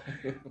grill.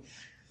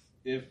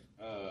 If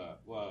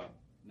well,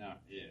 not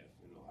if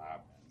it'll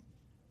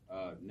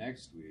happen.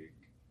 Next week,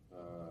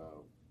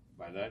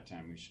 by that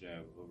time we should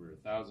have over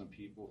 1,000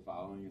 people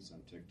following us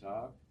on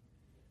TikTok.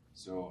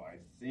 So I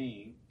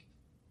think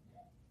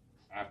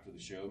after the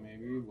show,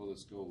 maybe we'll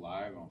just go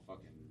live on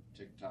fucking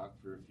TikTok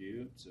for a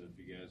few. So if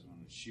you guys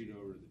want to shoot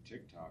over the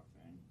TikTok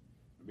thing,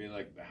 it'll be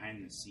like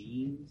behind the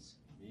scenes,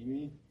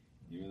 maybe.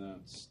 Even though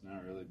it's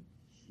not really.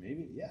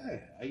 Maybe, yeah.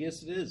 I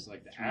guess it is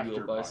like the Three-wheel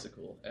after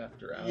bicycle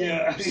after hours.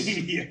 Yeah,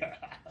 yeah.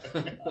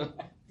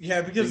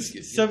 Yeah, Things because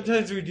get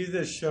sometimes we do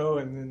this show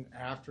and then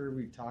after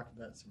we talk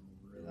about some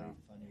really Yeah.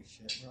 funny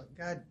shit, we're like,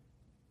 God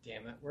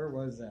damn it, where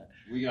was that?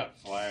 We got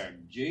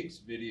flagged. Jake's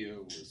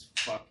video was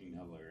fucking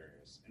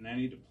hilarious, and I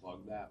need to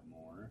plug that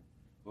more.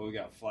 But we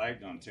got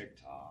flagged on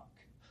TikTok.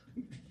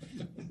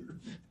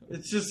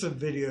 It's just a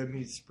video of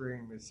me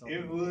spraying myself.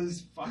 It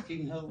was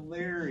fucking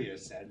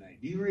hilarious that night.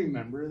 Do you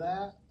remember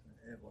that?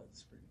 It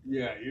was pretty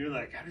Yeah, you're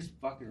like, I just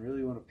fucking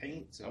really want to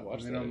paint. So I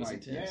watched and that. I'm It was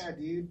like, intense. yeah,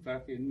 dude,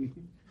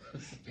 fucking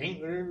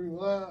paint whatever you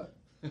want.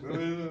 Blah, blah,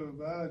 blah,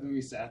 blah. Then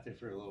we sat there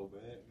for a little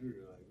bit. And we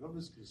were like, I'm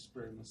just gonna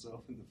spray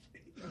myself in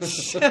the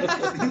face.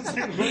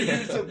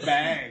 Here's a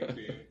bag,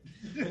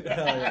 dude.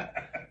 Hell yeah.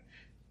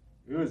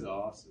 It was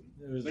awesome.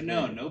 It was But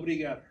no, great. nobody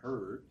got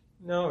hurt.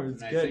 No, it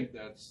was And I good. think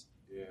that's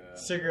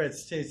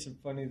Cigarettes tasted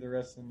funny the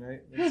rest of the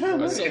night. I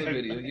saw the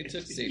video. You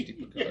took safety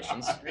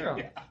precautions.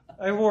 Yeah.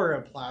 I wore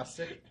a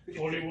plastic.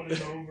 21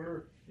 and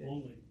over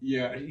only.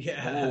 Yeah.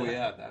 Yeah. Oh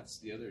yeah, that's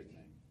the other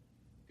thing.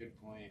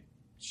 Good point.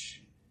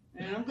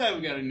 Man, I'm glad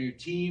we got a new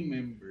team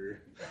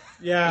member.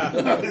 Yeah.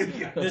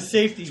 The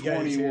safety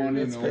guys here. 21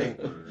 and That's great.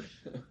 over.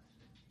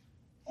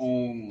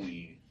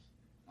 Only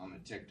on the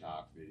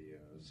TikTok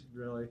videos.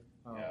 Really?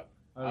 Oh, Yeah.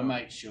 I I don't-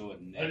 might show a I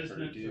neck just or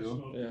meant for two.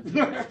 smoke.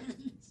 Yeah.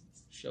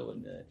 Show a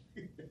net.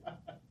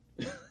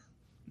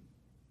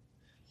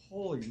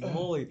 Holy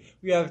moly.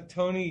 We have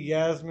Tony,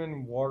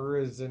 Yasmin,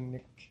 Juarez, and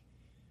Nick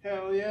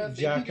Hell yeah! Thank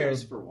Jack you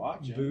guys of for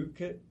watching.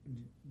 Buket.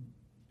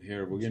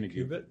 Here, we're gonna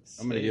give. Cubits.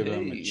 I'm gonna give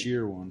them a Hey.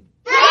 cheer one.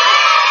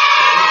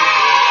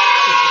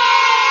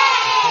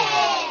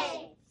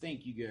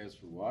 Thank you guys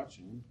for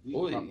watching. We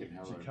Oi. fucking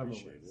hell Jacobowitz.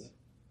 appreciate it.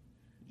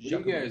 What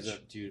are you guys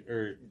up to?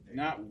 Or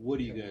not what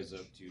are you guys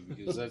up to?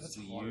 Because that's That's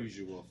the hard.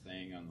 usual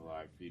thing on the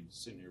live feed.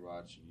 Sitting here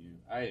watching you.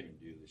 I even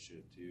do this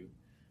shit too.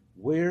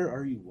 Where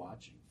are you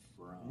watching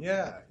from?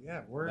 Yeah.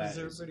 Where That does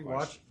is the everybody question.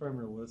 watch from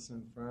or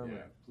listen from?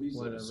 Yeah. Please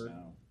let us Whatever.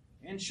 know.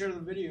 And share the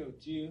video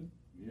too.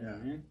 You know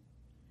what I mean?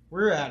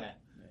 We're at it.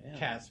 Yeah.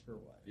 Casper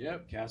what?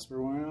 Yep,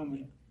 Casper,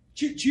 Wyoming.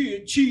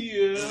 Cheer,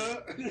 cheer.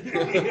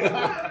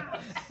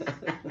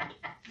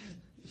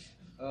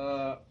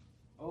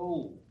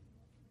 Oh.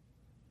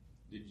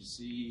 Did you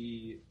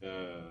see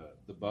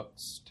the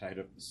Bucks tied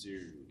up the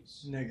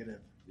series Negative.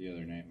 the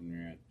other night when we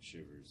were at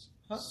Shivers?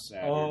 Huh?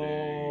 Saturday.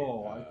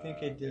 Oh, I think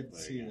I they did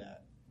played see again.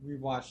 that. We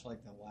watched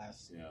like the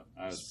last Yeah,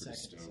 I was pretty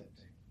seconds, I stoked.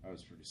 think. I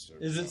was pretty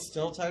stoked. Is it about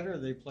still tight or are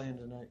they playing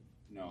tonight?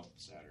 that. No,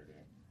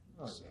 Saturday.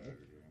 Oh, really? Saturday.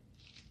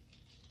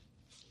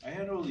 I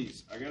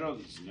got all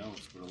these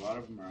notes, but a lot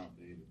of them are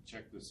outdated.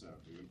 Check this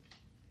out, dude.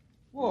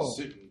 Whoa. I'm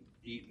sitting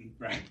eating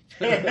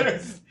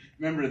breakfast.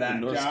 Remember that, The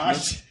North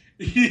Josh?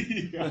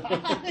 Yeah.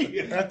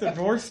 At the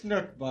North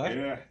Nook, bud.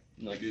 Yeah.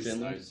 Like I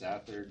Finland.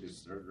 sat there,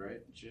 just started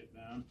writing shit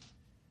down.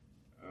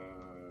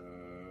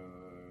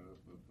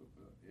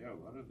 Yeah, a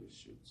lot of this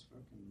shit's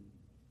fucking.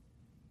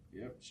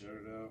 Yep, shout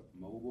it out.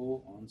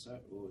 Mobile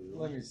on-site oil.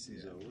 Let me see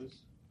as that.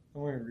 always. I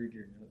want to read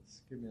your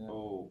notes. Give me that.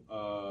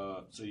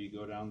 Oh, so you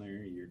go down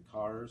there. Your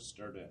cars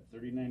start at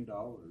 $39.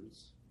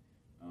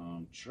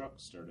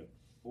 Trucks start at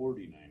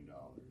 $49.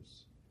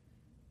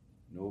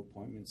 No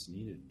appointments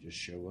needed. Just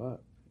show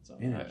up It's all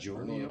and right. enjoy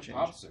We're going a to change.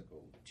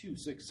 popsicle.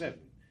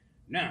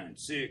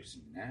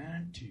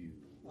 267-9692.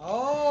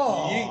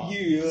 Oh! Yeah.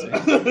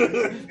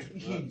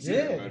 He Let's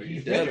did. see, buddy. He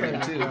You did did right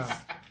right, too.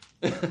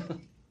 now.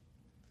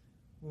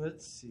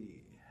 Let's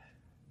see.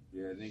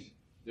 Yeah, I think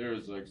there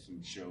was like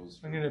some shows.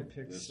 I'm for gonna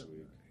pick this some.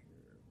 week.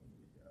 What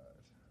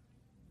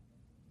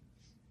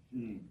do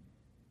we got?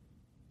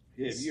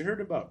 Yeah, have you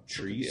heard about Look at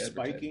tree the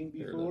spiking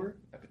advertise- or the before?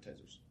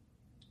 Appetizers.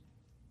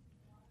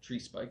 Tree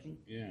spiking?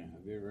 Yeah,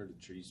 have you ever heard of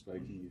tree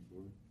spiking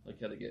before?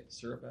 Like how to get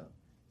syrup out?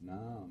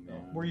 No,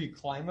 man. Where you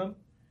climb them?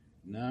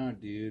 No,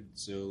 dude.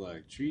 So,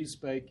 like, tree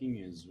spiking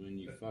is when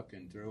you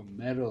fucking throw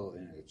metal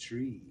in a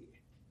tree.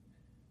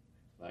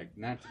 Like,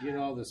 not to get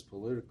all this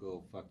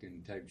political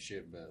fucking type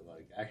shit, but,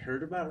 like, I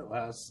heard about it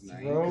last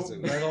night. Throw 'cause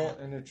it was- metal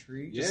in a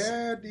tree?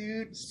 Yeah,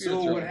 dude. Spear So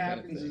throwing what kind of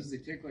happens thing. is they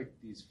take, like,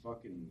 these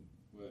fucking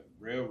with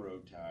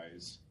railroad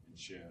ties and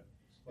shit,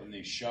 and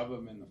they shove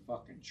them in the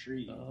fucking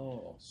tree.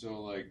 Oh.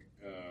 So like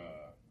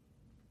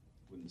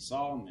when the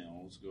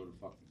sawmills go to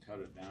fucking cut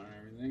it down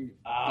and everything, it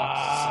fucks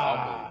the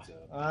saw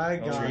blades up. I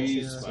got Trees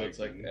you. So it's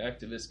like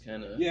activist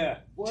kind of. Yeah,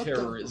 what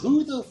terrorism.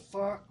 who the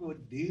fuck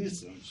would do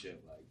some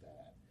shit like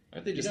that?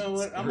 Aren't they You just know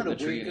what? I'm hurting gonna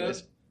the tree wake up.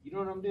 anyways? You know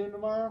what I'm doing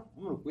tomorrow?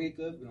 I'm gonna wake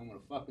up and I'm gonna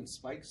fucking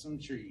spike some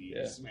trees,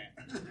 Yeah.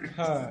 man.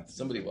 Huh.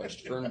 Somebody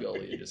watched Fern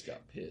Gully and just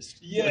got pissed.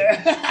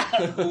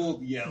 Yeah,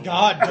 old yellow.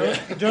 God,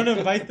 don't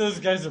invite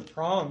those guys to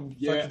prom.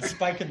 Yeah. Fucking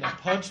spiking the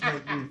punch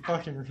might be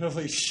fucking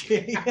really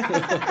shitty.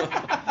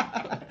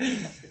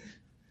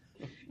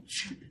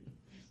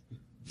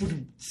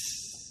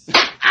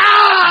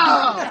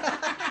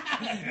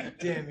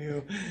 Damn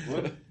you.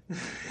 What?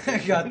 I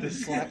got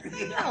this slap.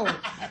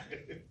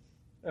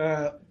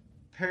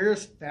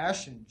 Paris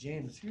Fashion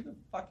James. Who the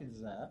fuck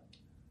is that?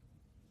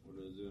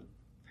 What is it?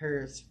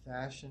 Paris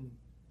Fashion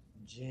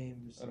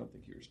James. I don't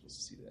think you were supposed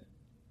to see that.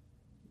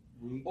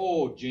 Week.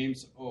 Oh,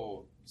 James.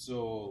 Oh,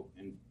 so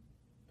in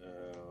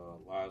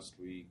last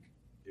week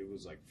it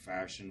was like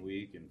Fashion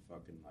Week in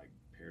fucking like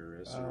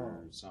Paris or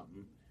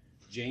something.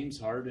 James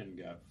Harden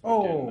got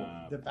fucking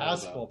The pulled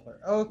basketball out. player.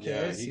 Okay.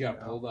 I Yeah, see he got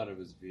now. pulled out of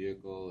his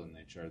vehicle and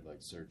they tried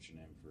like searching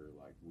him for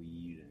like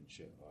weed and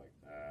shit like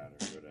that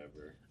or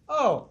whatever.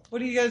 Oh, what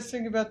do you guys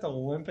think about the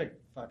Olympic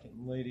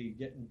fucking lady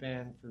getting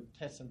banned for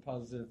testing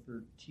positive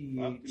for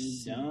Fucking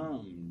THC?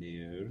 dumb,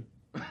 dude.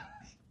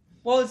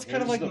 Well, it's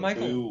kind of There's like the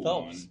Michael boo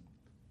Phelps. one.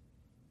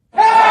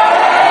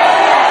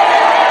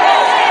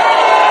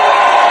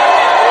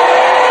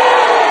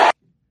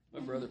 My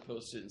brother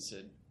posted and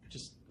said,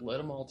 just let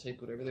them all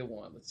take whatever they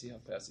want. Let's see how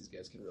fast these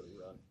guys can really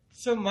run.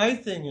 So my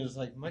thing is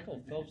like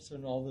Michael Phelps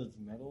and all those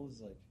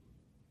medals, like,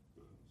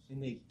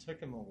 and they took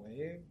him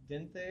away,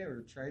 didn't they,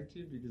 or tried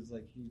to because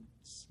like he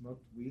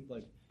smoked weed?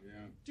 Like, Yeah.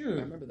 I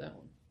dude, remember that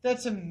one.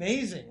 that's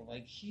amazing.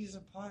 Like he's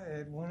a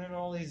pothead winning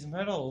all these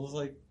medals.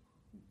 Like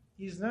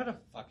he's not a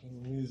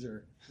fucking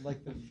loser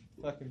like the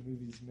fucking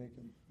movies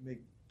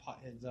make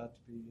potheads out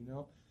to be, you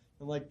know?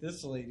 And like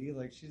this lady,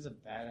 like she's a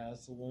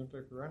badass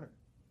Olympic runner.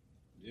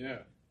 Yeah.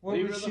 What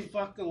Leave was her the she-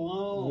 fuck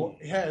alone. Well,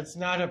 yeah, it's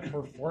not a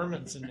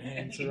performance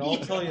enhancer. I'll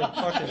tell you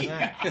fucking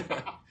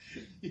that.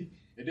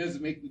 It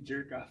doesn't make me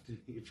jerk off to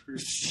me for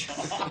Jeez.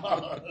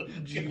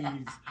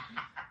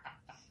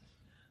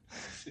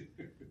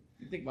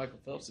 You think Michael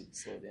Phelps would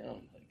slow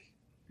down? Like,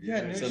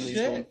 Yeah, no suddenly he's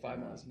shit. going 5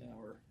 miles an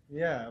hour.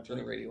 Yeah. Turn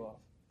the radio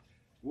off.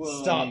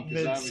 Well, Stop I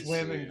mean, 'cause mid swim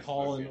obviously and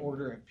call and fucking-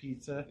 order a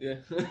pizza. Yeah.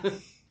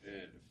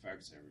 It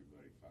affects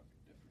everybody fucking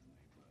differently.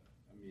 But,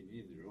 I mean,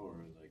 either or.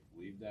 Like,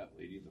 leave that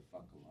lady the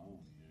fuck alone.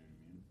 You know what I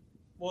mean?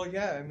 Well,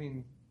 yeah, I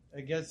mean, I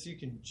guess you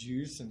can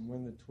juice and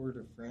win the Tour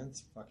de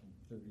France fucking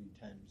 30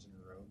 times in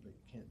a row, but you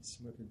can't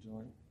smoke a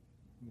joint.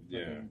 And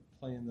Yeah. fucking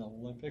play in the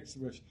Olympics,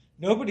 which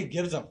nobody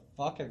gives a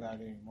fuck about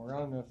anymore. I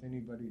don't know if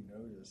anybody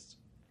noticed.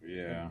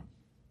 Yeah.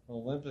 The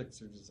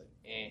Olympics are just like,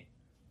 eh.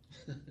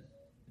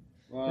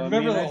 Well, I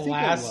Remember mean, I the think a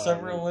last lot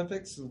Summer of-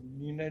 Olympics? The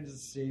United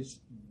States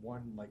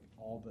won like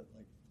all but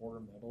like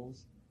 4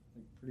 medals.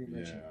 Like pretty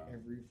much in Yeah.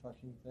 every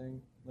fucking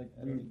thing. Like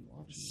I we don't even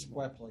watch it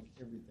anymore. swept like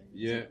everything. It's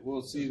Yeah, like,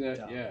 well, see that,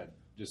 dumb. yeah,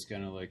 just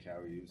kind of like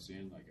how you was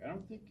saying, like, I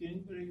don't think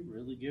anybody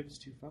really gives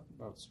two fuck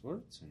about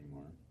sports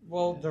anymore.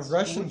 Well, the That's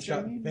Russians what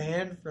I got mean.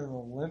 banned from the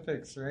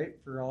Olympics, right,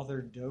 for all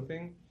their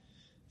doping.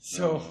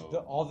 So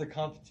Oh. all the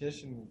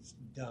competition was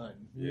done.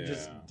 We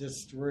just Yeah.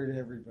 destroyed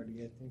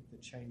everybody. I think the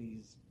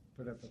Chinese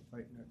put up a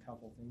fight in a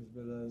couple things,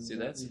 but See,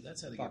 that's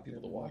how they get fucked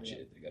people to watch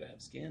everybody it. They got to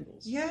have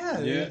scandals. Yeah,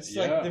 Yeah, it's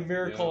like the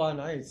Miracle yeah. on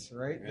Ice,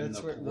 right? And That's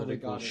the what really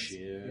political got us.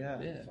 shit.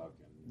 Yeah. Yeah.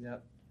 Fucking,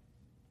 Yep.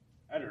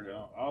 I don't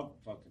know.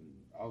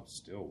 I'll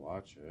still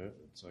watch it.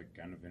 It's like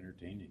kind of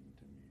entertaining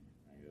to me,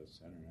 I guess.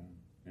 I don't know.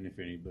 And if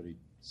anybody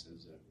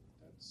says that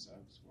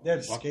sucks, well, They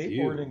have fuck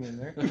skateboarding you. in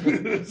there.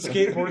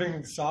 Skateboarding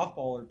and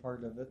softball are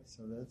part of it,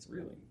 so that's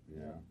Really?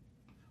 Yeah.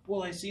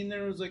 Well, I seen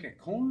there was like a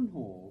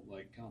cornhole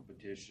like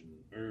competition,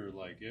 or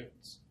like it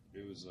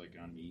was like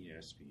on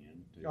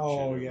ESPN. type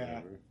Oh, shit or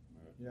yeah. whatever.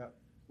 Yeah.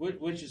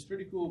 Which is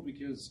pretty cool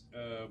because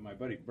my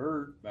buddy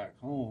Bert back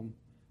home,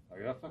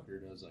 like that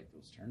fucker does like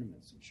those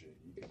tournaments and shit.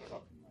 You can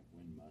fucking like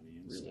win money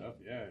and Really? stuff.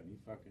 Yeah, and he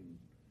fucking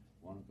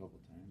won a couple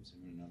times.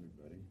 Him and another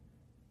buddy.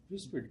 It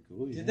was pretty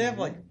cool. Did yeah. they have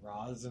like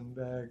rosin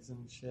bags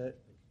and shit?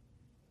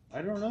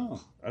 I don't know.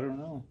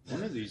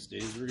 One of these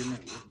days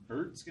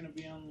Bert's gonna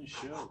be on the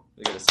show.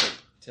 They got to start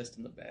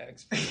testing the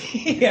bags.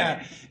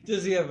 Yeah.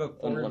 Does he have a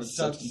foreign Unwanted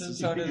substance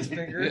substances. on his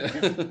finger?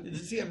 Yeah.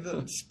 Does he have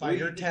the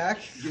spider tack?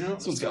 You know, This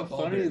it's one's so got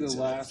ball funny. bearings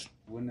The in it. last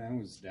when I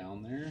was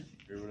down there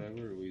or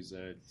whatever, we was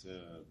at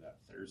that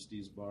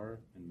Thirsties bar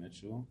in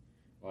Mitchell.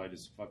 Well, I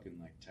just fucking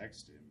like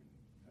texted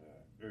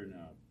him,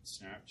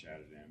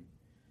 Snapchatted him,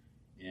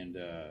 and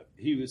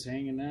he was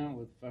hanging out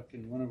with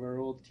fucking one of our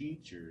old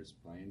teachers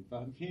playing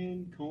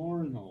fucking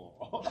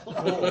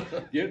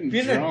cornhole, getting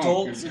Being an drunk.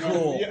 adult's you know?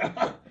 cool.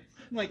 Yeah.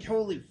 I'm like,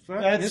 holy fuck,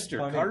 That's Mr.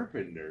 funny.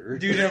 Carpenter,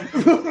 Dude,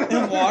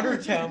 in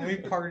Watertown, we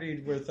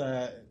partied with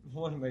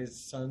one of my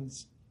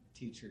son's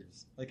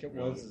teachers. Like it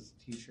was Really? his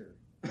teacher.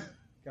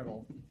 got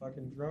all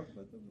fucking drunk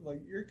with him.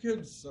 Like, your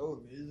kid's so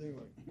amazing.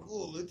 Like,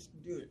 cool, let's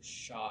do it.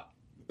 Shot.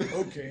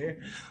 Okay.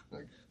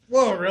 Like,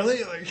 whoa,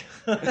 really? Like,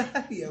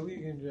 yeah, we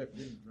ended up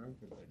getting drunk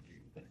with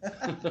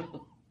that dude.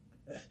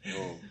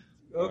 Oh,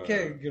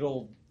 Okay, good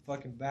old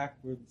fucking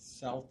backwoods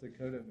South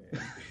Dakota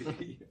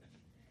man.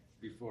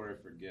 Before I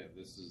forget,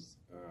 this is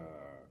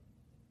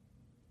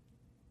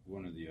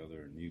one of the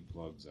other new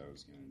plugs I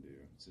was going to do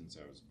since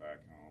I was back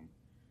home.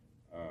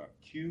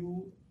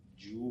 Q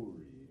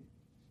Jewelry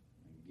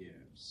and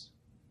Gifts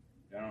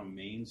down on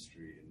Main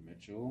Street in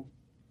Mitchell.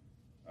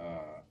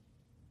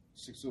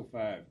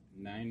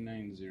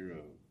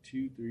 605-990-2300.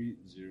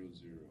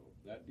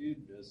 That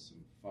dude does some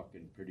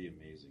fucking pretty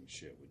amazing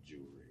shit with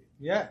jewelry.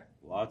 Yeah.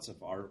 Lots of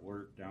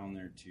artwork down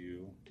there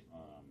too.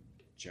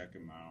 Check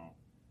him out.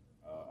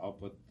 I'll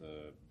put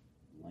the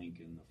link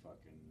in the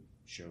fucking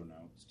show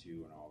notes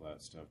too and all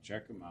that stuff.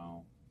 Check him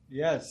out.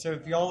 Yeah, so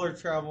if y'all are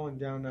traveling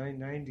down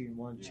 990 and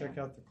want to check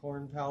out the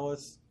Corn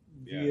Palace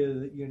via,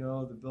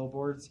 the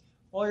billboards,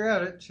 while you're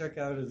at it, check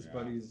out his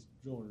buddy's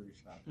jewelry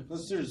shop.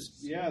 Plus,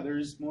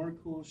 there's more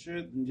cool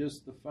shit than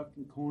just the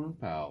fucking Corn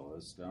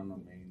Palace down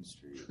on Main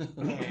Street.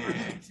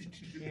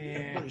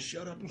 Yeah.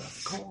 Shut up about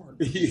the corn.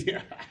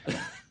 Yeah.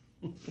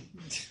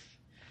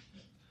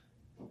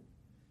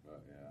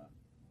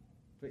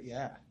 But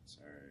yeah.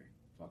 Sorry,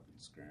 fucking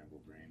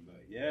scramble brain,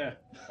 but yeah.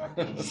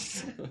 Fucking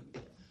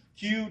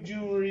Q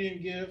Jewelry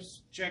and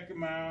Gifts. Check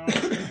them out.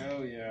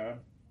 Hell yeah.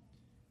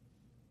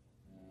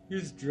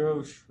 Here's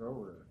Joe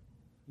Schroer.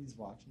 He's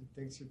watching.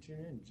 Thanks for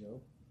tuning in,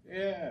 Joe.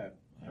 Yeah.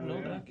 I don't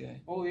know that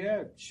guy. Oh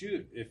yeah,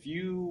 shoot. If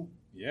you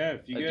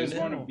guys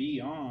want to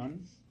be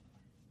on,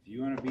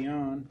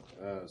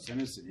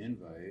 send us an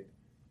invite.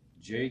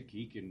 Jake,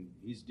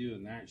 he's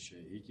doing that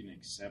shit. He can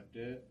accept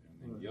it,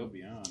 and then you'll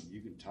be on. You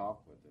can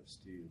talk with us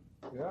too.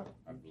 Yeah,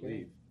 I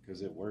believe,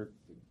 because it worked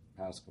the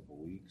past couple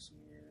weeks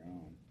when we were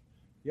on.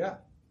 Yeah.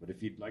 But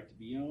if you'd like to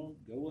be on,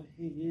 go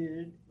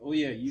ahead. Oh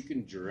yeah, you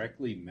can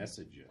directly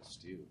message us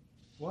too.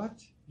 What?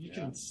 You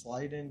can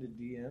slide into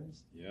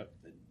DMs? Yep,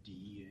 the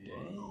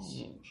DMs.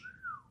 Dang.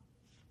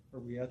 Are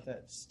we at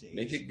that stage?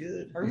 Make it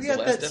good. Are It's we the at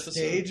last that episode.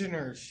 stage in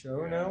our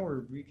show now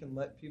where we can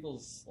let people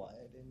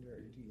slide into our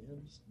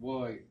DMs?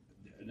 Well,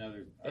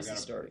 That's the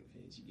starting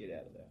phase. You get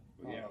out of that.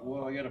 Yeah,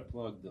 well, I got to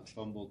plug the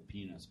Fumbled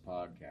Penis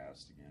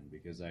podcast again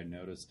because I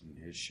noticed in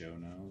his show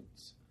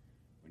notes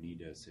when he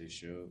does his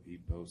show, he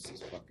posts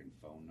his fucking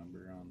phone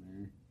number on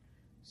there.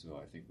 So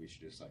I think we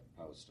should just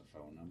post a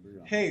phone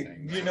number. On Hey, the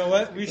thing. you know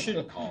what? We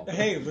should. Call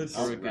Hey, them. let's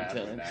I'll Have a good wrap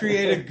time. it up.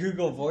 create a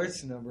Google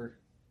Voice number.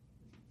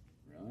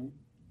 Really?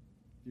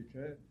 You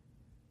could.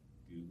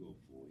 Google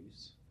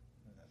Voice.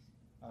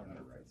 I don't know.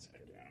 I'll write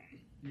that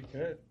down. You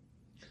could.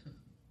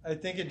 I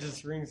think it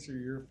just rings through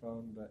your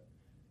phone, but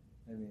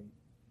I mean,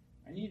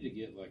 I need to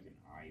get like an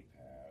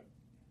iPad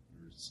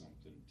or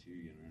something too.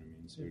 You know what I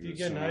mean? So if we you just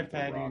get an don't have to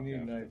iPad, you rock need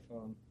an after.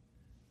 iPhone.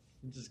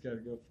 You just got to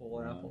go full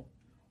Yeah. Apple.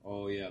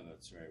 Oh yeah,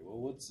 that's right. Well,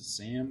 what's the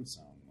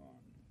Samsung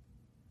one?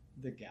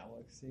 The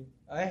Galaxy.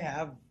 I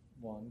have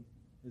one.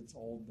 It's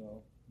old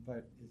though,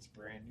 but it's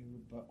brand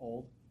new but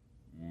old.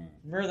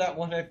 Remember that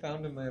one I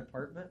found in my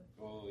apartment?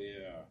 Oh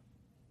yeah.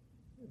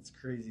 It's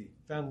crazy.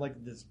 Found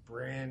like this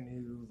brand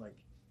new,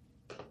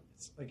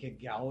 it's like a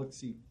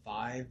Galaxy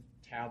 5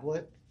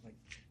 tablet, like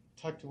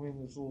tucked away in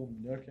this little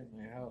nook in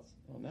my house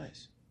Oh,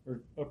 nice.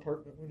 or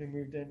apartment when I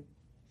moved in.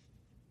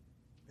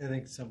 I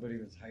think somebody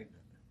was hiding it.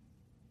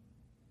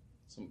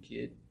 Some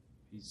kid.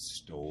 He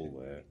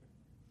stole it.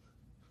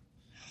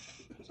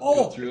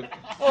 Oh! Go through it.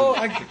 Oh,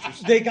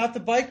 they got the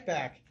bike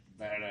back.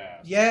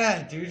 Badass.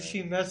 Yeah, dude,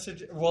 she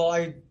messaged. Well,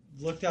 I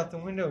looked out the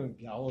window and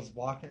gal was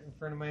walking in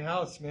front of my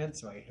house, man.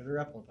 So I hit her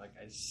up. I was like,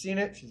 I seen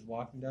it. She's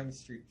walking down the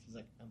street. She's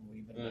like, I'm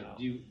leaving now.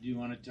 Do you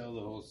want to tell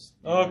the whole?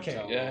 Okay.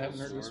 tell Yeah, I the haven't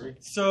whole heard this story?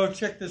 one. So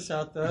check this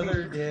out. The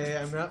other day,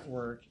 I'm at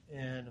work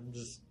and I'm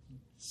just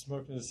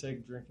smoking a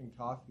cig, drinking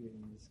coffee,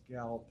 and this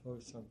gal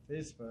posts on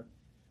Facebook,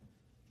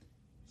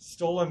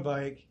 stolen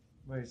bike.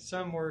 My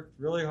son worked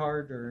really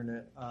hard to earn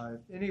it.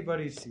 If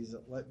anybody sees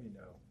it, let me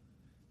know.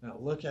 And I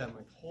look at it, I'm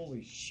like,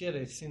 holy shit,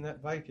 I seen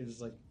that bike. It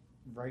was like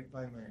right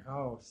by my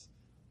house.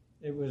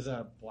 It was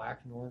a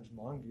black and orange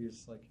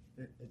mongoose. Like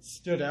it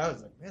stood out. I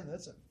was like, man,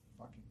 that's a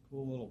fucking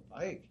cool little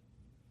bike.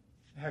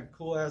 It had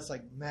cool ass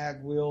like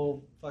mag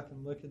wheel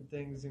fucking looking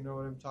things. You know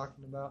what I'm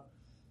talking about?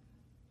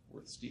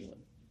 Worth stealing.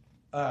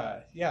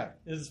 Yeah,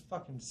 it was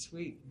fucking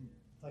sweet.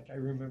 Like I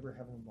remember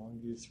having a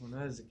mongoose when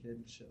I was a kid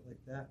and shit like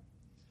that.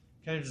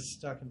 Kind of just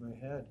stuck in my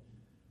head.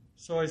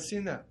 So I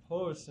seen that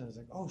post and I was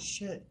like, oh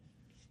shit.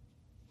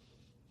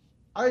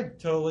 I'd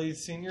totally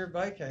seen your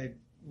bike. I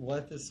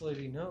let this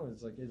lady know.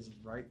 It's like, it's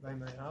right by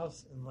my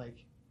house. And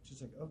like,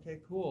 she's like, okay,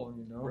 cool.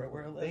 You know, Right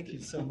where I left thank you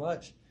it. so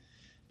much.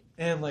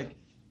 And like,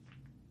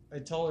 I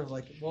tell her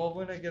like, well,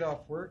 when I get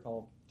off work,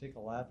 I'll take a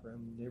lap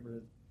around the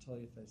neighborhood, tell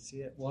you if I see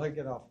it. Well, I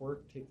get off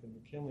work, take the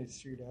McKinley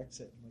Street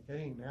exit. I'm like, I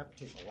didn't even have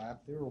to take a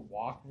lap. They were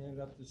walking it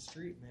up the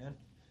street, man.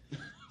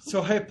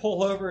 So I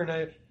pull over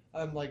and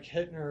I'm like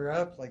hitting her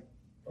up like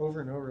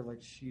over and over,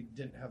 like she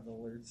didn't have the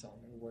alerts on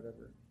or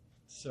whatever.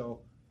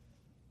 So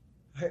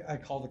I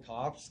called the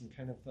cops and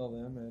kind of filled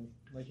them in.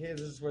 Like, hey,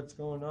 this is what's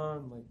going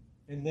on. Like,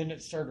 and then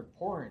it started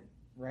pouring,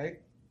 right?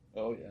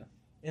 Oh yeah.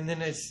 And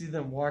then I see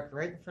them walk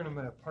right in front of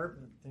my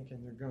apartment,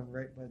 thinking they're going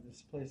right by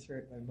this place,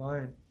 right by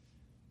mine.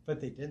 But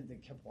they didn't. They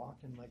kept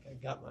walking. Like, I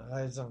got my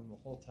eyes on them the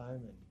whole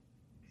time. And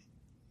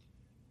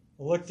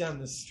I looked down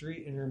the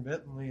street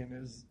intermittently, and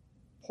it was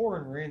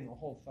pouring rain the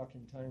whole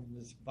fucking time.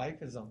 This bike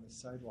is on the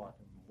sidewalk.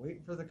 I'm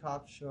waiting for the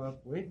cops to show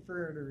up, waiting for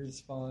her to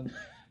respond.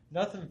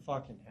 Nothing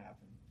fucking happened.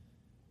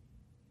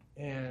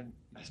 And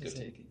Let's go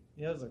take it.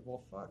 yeah, I was like,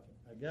 well, fuck it.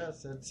 I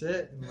guess that's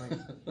it. And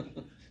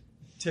like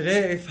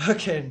today,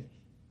 fucking,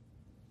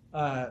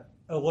 I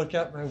look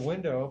out my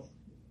window,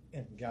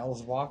 and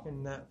gal's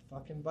walking that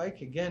fucking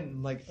bike again.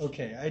 And like,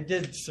 okay, I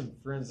did some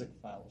forensic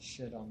file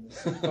shit on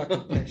this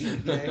fucking picture,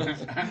 okay?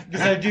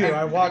 Because I do.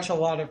 I watch a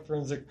lot of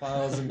forensic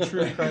files and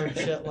true crime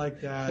shit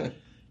like that.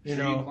 You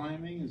Tree know,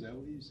 climbing, is that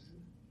what you said?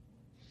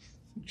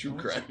 True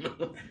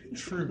crime.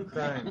 true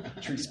crime.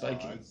 Tree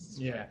spiking.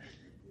 Yeah.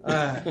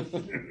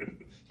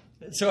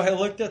 So I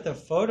looked at the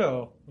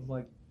photo. I'm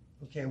like,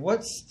 okay,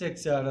 what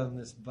sticks out on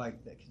this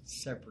bike that can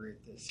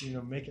separate this? You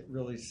know, make it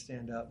really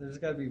stand out. There's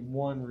got to be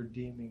one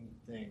redeeming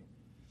thing.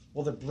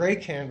 Well, the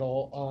brake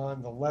handle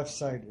on the left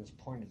side was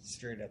pointed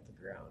straight at the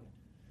ground.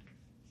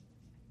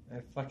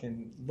 I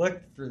fucking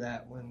looked for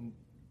that when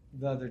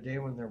the other day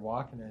when they're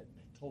walking it.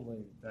 I told her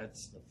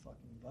that's the fucking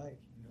bike.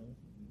 You know,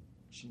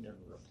 she never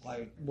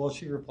replied. Well,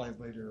 she replied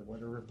later or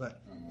whatever,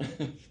 but.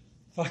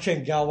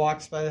 Fucking gal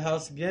walks by the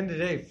house again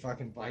today.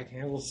 Fucking bike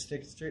handle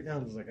sticks straight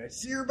down. I was like, I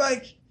see her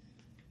bike.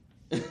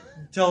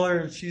 Tell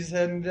her she's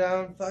heading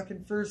down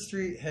fucking First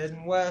Street,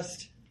 heading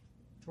west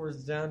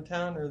towards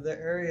downtown or the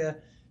area.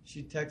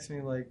 She texts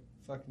me like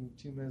fucking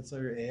 2 minutes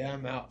later. Hey,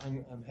 I'm out.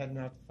 I'm heading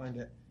out to find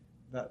it.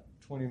 About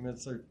 20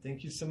 minutes later.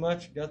 Thank you so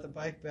much. Got the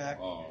bike back.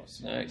 Oh,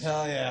 Nice.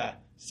 Hell yeah.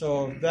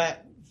 So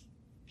that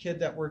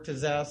kid that worked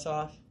his ass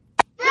off.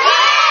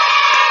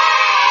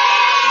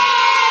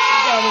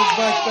 Got his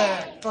bike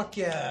back. Fuck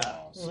yeah.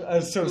 I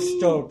was so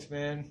stoked,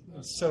 man. I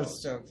was so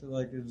stoked.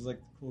 Like, it was like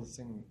the coolest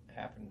thing that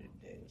happened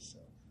today.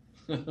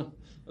 So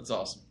That's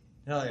awesome.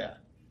 hell yeah.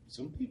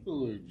 Some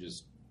people are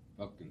just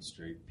fucking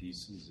straight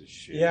pieces of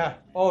shit. Yeah. man.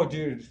 Oh,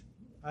 dude.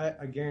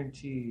 I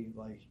guarantee,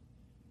 like,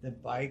 the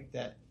bike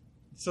that.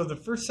 So the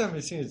first time I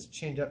seen it's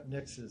chained up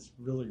next to this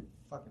really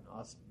fucking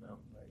awesome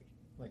mountain bike.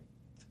 Like,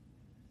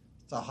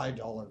 it's a high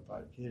dollar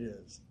bike. It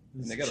is.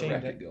 And It's they got a chained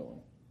racket up.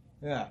 going.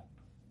 Yeah.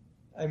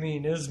 I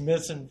mean, it was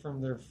missing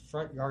from their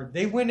front yard.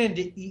 They went in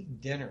to eat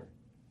dinner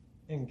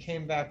and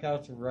came back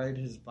out to ride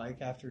his bike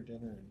after dinner,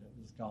 and it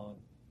was gone.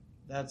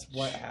 That's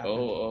what happened.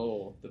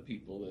 Oh, the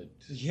people that.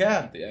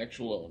 Yeah. The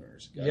actual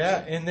owners. Gotcha.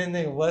 Yeah, and then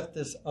they left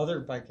this other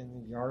bike in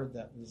the yard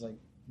that was like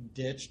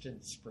ditched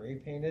and spray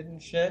painted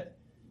and shit.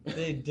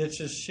 They ditched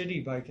this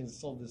shitty bike and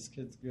sold this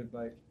kid's good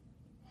bike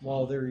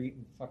while they're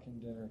eating fucking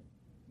dinner.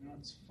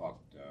 That's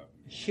fucked up.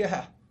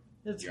 Yeah,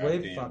 it's way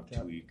Goddamn fucked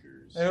up.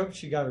 tweakers. I hope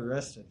she got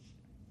arrested.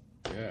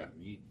 Yeah,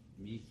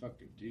 me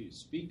fucking too.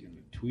 Speaking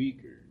of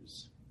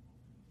tweakers,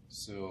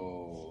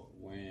 so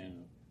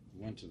when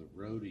we went to the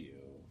rodeo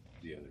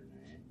the other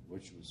night,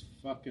 which was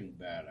fucking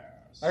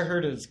badass. I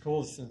heard it's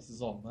cool since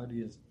it's all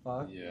muddy as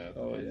fuck. Yeah.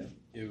 Oh, yeah.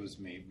 It was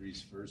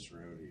Mabry's first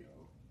rodeo.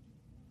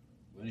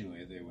 Well,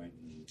 anyway, they went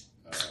and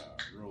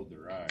rode the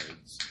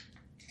rides.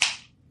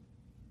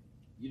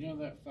 You know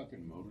that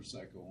fucking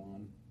motorcycle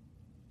one?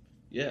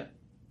 Yeah.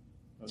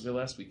 I was there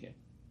last weekend.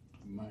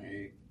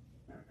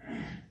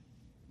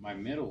 My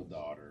middle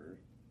daughter,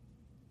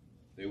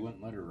 they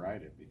wouldn't let her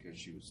ride it because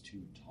she was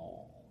too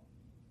tall.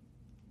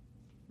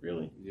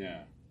 Really?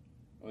 Yeah.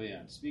 Oh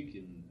yeah.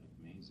 Speaking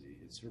of Maisie,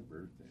 it's her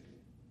birthday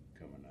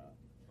coming up.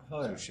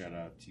 Oh, So yeah. shout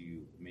out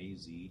to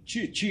Maisie.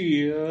 Chia.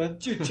 Chia.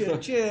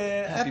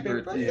 Happy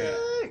birthday.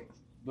 birthday.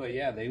 But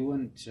yeah, they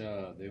wouldn't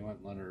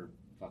let her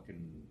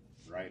fucking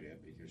ride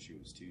it because she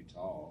was too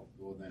tall.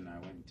 Well, then I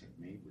went and took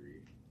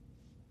Mabry,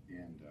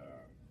 and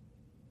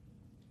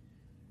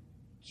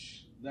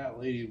that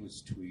lady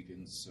was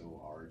tweaking so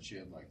hard. She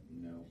had like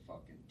no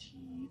fucking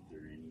teeth or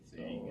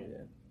anything. Oh, And, yeah.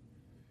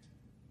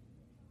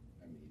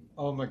 I mean,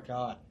 Oh my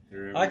god.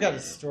 they're I got a everywhere,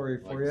 story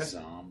for like you.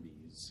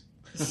 zombies.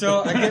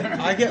 So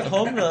I get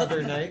home the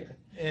other night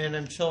and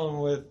I'm chilling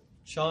with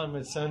Sean,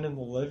 my son, in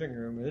the living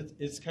room.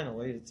 It's kind of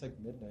late. It's like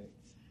midnight,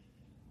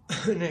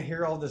 and I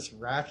hear all this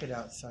racket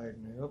outside.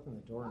 And I open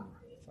the door and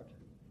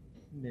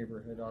fucking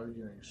neighborhood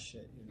arguing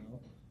shit, you know.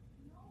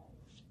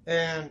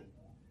 And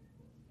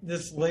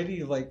this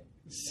lady like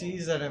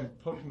sees that I'm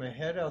poking my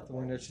head out the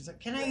window. She's like,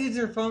 "Can I use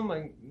your phone?" I'm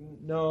like,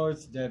 "No,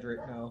 it's dead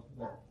right now." I'm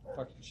like,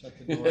 fucking shut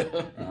the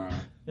door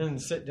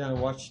and sit down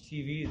and watch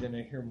TV. Then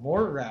I hear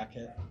more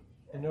racket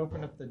and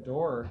open up the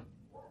door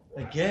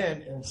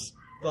again, and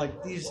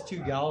like these two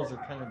gals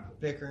are kind of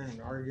bickering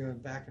and arguing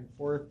back and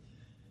forth.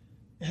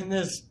 And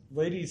this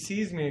lady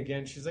sees me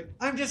again. She's like,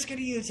 "I'm just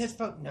gonna use his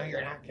phone." "No,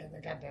 you're not getting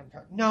the goddamn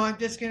phone." "No, I'm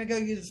just gonna go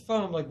use his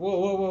phone." I'm like, "Whoa,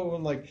 whoa, whoa!"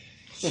 And like,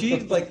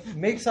 she like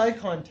makes eye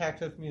contact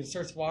with me and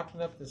starts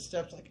walking up the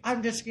steps. Like,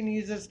 "I'm just gonna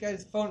use this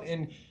guy's phone."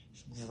 And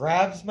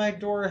grabs my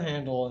door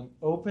handle and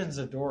opens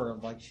the door.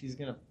 Like she's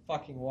gonna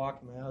fucking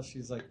walk in my house.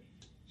 She's like,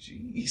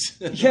 Jeez.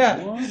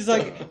 yeah. What She's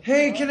like,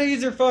 hey, can I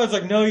use your phone? I was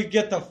like, no, you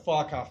get the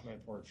fuck off my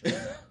porch right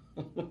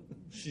now.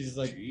 She's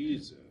like,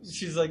 Jesus.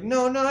 she's like,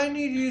 no, I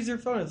need to use your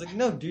phone. It's like,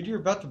 no, dude, you're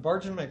about to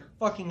barge in my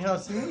fucking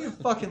house. You need to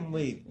fucking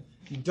leave.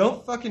 You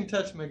don't fucking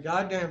touch my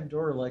goddamn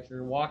door like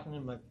you're walking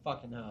in my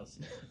fucking house.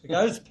 Like,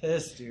 I was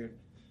pissed, dude.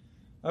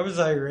 I was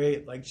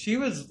irate. Like, she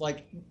was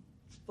like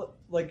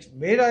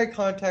made eye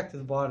contact at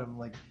the bottom,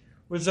 like,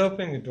 was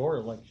opening the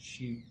door like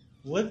she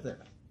lived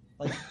there.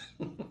 Like,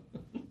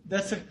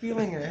 that's the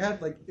feeling I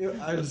had. Like,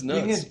 I was That's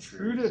being nuts.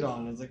 intruded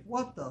on. I was like,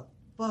 what the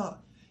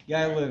fuck?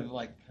 Yeah, I live,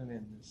 like, kind of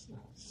in this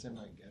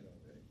semi-ghetto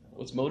right now.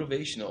 Well, it's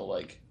motivational.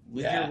 Like,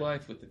 live Yeah. your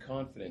life with the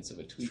confidence of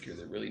a tweaker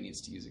that really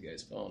needs to use a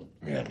guy's phone.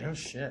 Yeah, no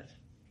shit.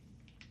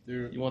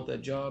 You want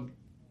that job?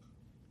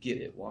 Get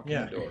it. Walk in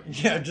Yeah, the door.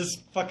 yeah,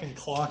 just fucking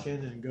clock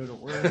in and go to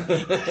work.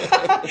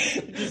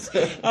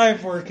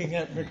 I'm working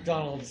at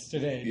McDonald's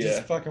today. Yeah.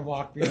 Just fucking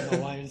walk behind the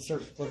line and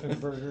start flipping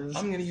burgers.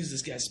 I'm gonna use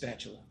this guy's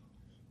spatula.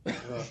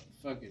 Well,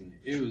 fucking,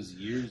 it was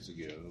years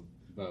ago,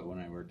 but when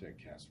I worked at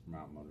Casper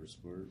Mountain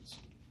Motorsports,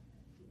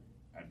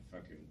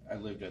 I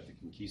lived at the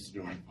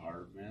Conquistador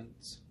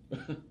Apartments,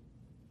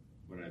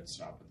 but I'd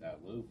stop at that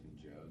loafing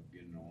jug,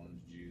 get an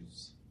orange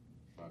juice,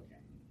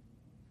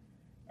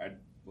 I'd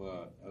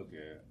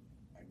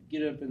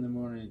get up in the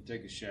morning,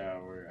 take a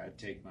shower, I'd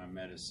take my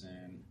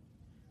medicine,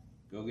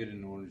 go get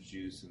an orange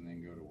juice, and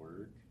then go to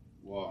work.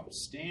 Well, I'm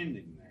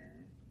standing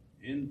there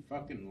in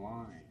fucking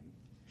line,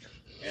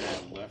 and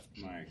I left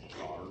my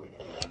car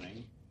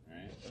running,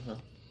 right? Uh-huh.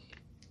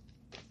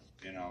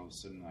 And all of a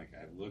sudden, like,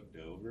 I looked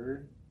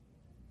over,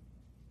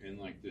 and,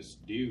 like, this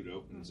dude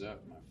opens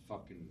up my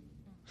fucking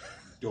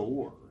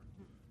door.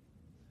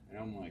 And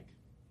I'm like,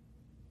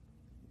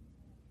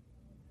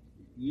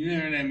 you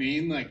know what I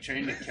mean? Like,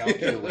 trying to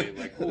calculate,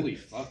 like, holy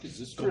fuck, is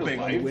this Go for bang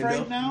on the life window.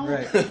 right now?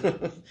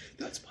 Right.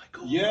 That's my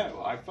goal. Yeah,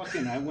 I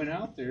went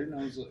out there, and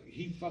I was like,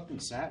 he fucking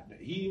sat down.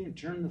 He even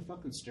turned the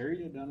fucking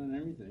stereo down and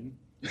everything.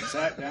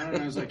 Sat down,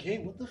 and I was like, hey,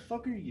 what the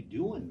fuck are you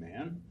doing,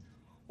 man?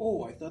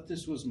 Oh, I thought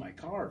this was my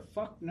car.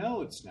 Fuck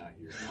no, it's not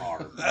your car.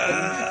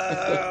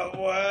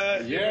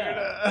 What?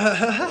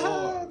 Yeah.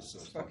 Oh, It's so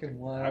fucking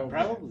wild.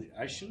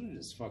 I should have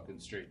just fucking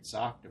straight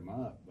socked him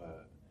up,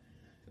 but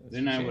That's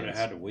then your I would have chance.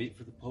 had to wait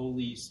for the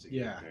police to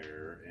Yeah. get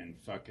there, and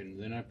fucking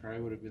then I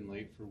probably would have been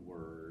late for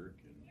work.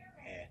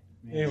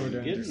 And They would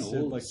have getting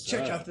understood, old like,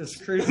 check sucks. out this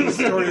crazy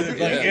story. They're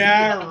like, Yeah.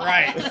 yeah,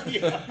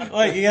 right.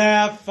 Like,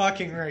 yeah,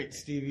 fucking right,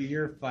 Stevie,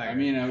 you're fired. I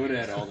mean, I would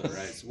have had all the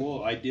rights.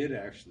 Well, I did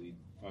actually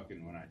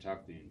fucking when I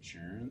talked the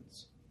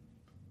insurance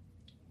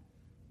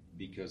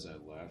because I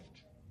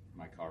left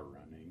my car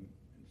running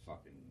and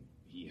fucking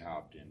he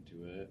hopped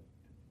into it.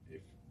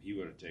 If he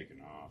would have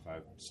taken off, I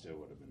still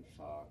would have been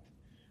fucked.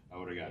 I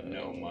would have got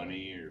no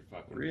money or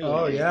fucking. Really?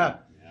 Oh, yeah.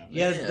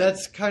 Yeah, Man.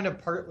 that's kind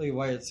of partly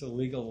why it's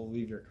illegal to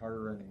leave your car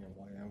running in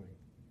Wyoming.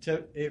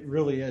 It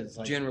really is.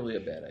 Like, Generally a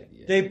bad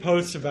idea. they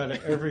post about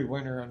it every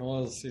winter on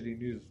Oil City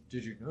News.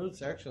 Did you know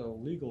it's actually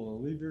illegal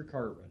to leave your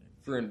car running?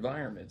 For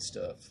environment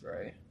stuff,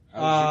 right?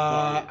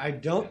 I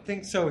don't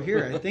think so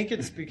here. I think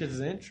it's because of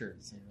the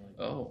insurance. And like,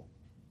 Oh.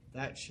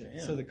 that shit.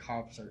 Man. So the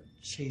cops are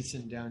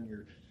chasing down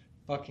your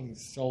fucking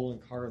stolen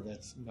car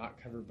that's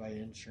not covered by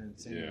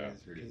insurance Yeah,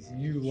 anyways pretty because much.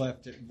 you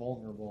left it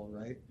vulnerable,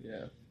 right?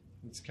 Yeah.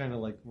 It's kind of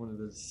like one of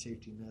those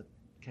safety net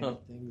kind Huh.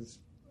 of things.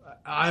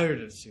 I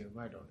would assume.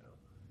 I don't know.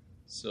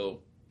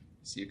 So,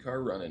 see a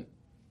car running,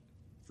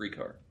 free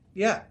car,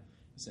 Yeah,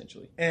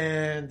 essentially.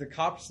 and the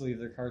cops leave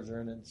their cars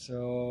running,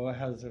 so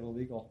how's it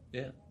illegal?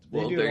 Yeah. They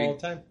Well, do there it you, all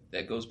the time.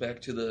 that goes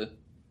back to the,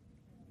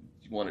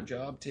 you want a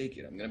job, take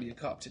it. I'm going to be a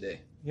cop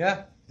today.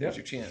 Yeah, There's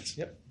yep. your chance.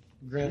 Yep.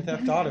 Grand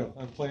Theft Auto.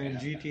 I'm playing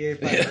GTA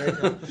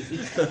 5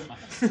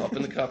 right now. Hop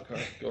in the cop car.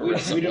 Go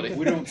arrest somebody.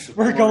 We don't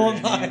support We're going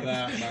any live. of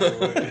that, by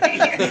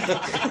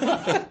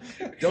the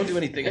way. Don't do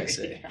anything I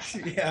say.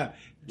 Yeah,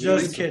 We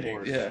just don't kidding.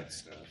 support Yeah. that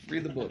stuff.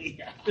 Read the book.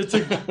 It's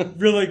a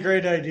really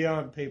great idea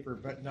on paper,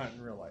 but not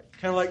in real life.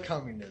 Kind of like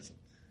communism.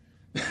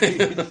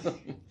 Do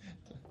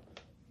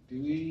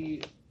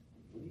we?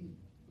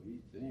 What do you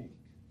think?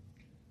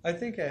 I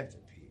think I have to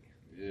pee.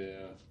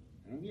 Yeah,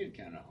 I'm getting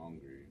kind of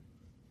hungry.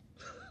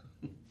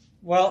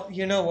 Well,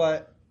 you know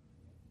what?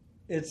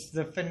 It's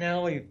the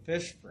finale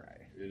fish fry.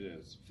 It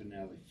is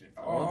finale.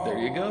 Oh, there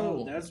you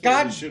go. That's what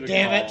God we should've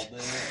damn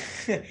called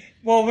it!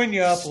 Well, when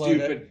you upload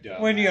Stupid it,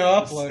 when you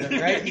dumbass. upload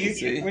it, right?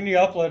 See? When you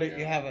upload it, you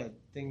Yeah. have a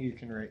thing you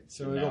can rate,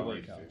 so it'll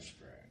Finale work out. fish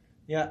fry.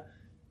 Yeah.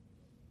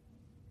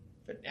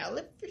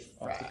 Finale fish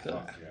Off the fry.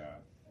 cuff. Yeah.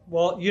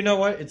 Well, you know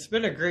what? It's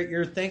been a great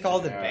year. Thank all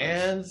the Yes.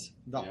 bands,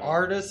 the Yeah.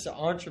 artists, the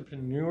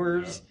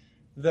entrepreneurs,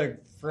 the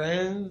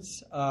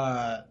friends,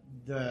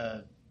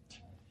 the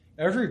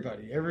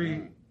everybody,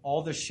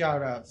 all the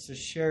shout outs, the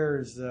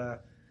shares, the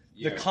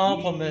Yeah,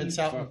 compliments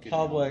we out in fucking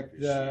public,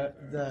 appreciate the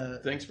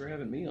that. Thanks for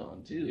having me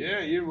on, too. Yeah,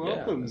 you're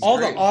welcome. that's all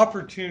great. the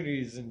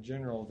opportunities in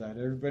general that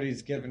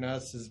everybody's given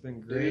us has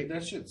been Dude, great.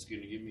 that shit's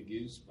gonna give me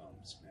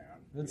goosebumps, man.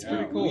 That's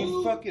pretty cool.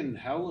 We fucking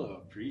hella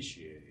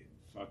appreciate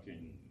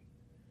fucking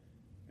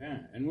Yeah,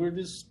 and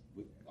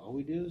all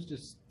we do is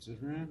just sit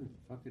around and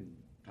fucking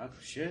talk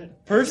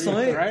shit.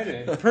 Personally- Every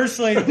Friday.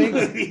 Personally, I think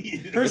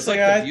It's like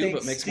I The View, think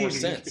but makes more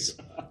Stevie- sense.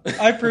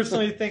 I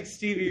personally thank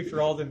Stevie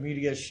for all the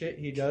media shit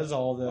he does,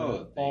 all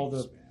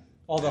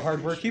the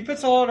hard work. He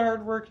puts a lot of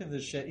hard work in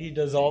this shit. He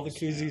does all the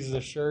koozies, the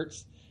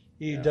shirts.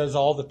 He does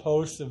all the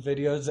posts, the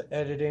videos, the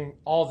editing,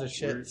 all the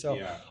shit.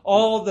 So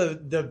all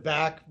the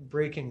back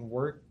breaking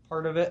work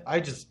part of it,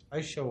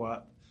 I show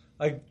up.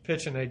 I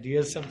pitch an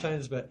idea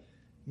sometimes, but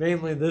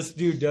mainly this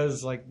dude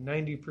does like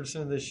 90%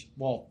 of this.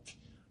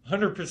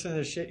 100% of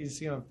the shit you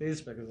see on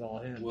Facebook is all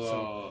him.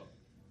 Well,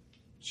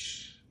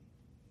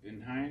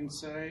 in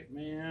hindsight,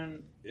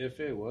 man, if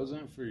it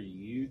wasn't for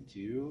you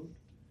two,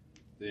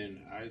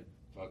 then I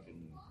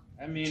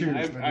mean,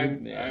 Cheers, I man.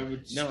 would Now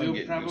I'm still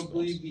getting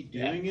probably goosebumps. be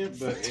doing it,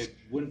 but it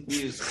wouldn't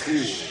be as cool.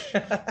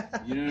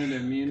 You know what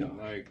I mean?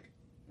 Like,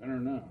 I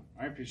don't know.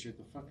 I appreciate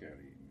the fuck out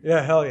of you. Man.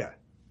 Yeah, hell yeah.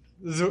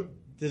 This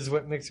is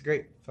what makes it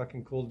great.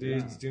 Fucking cool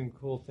dudes doing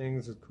cool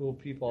things with cool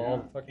people all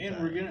the fucking and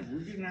time.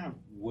 we're gonna have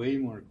way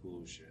more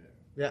cool shit.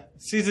 Yeah,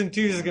 season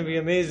 2 is gonna be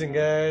amazing,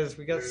 guys.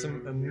 We got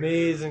some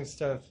amazing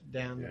stuff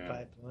down the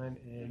pipeline,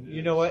 and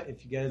you know what?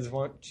 If you guys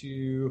want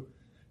to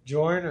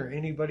join, or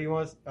anybody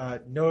wants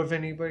know if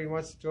anybody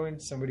wants to join,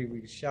 somebody we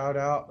can shout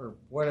out or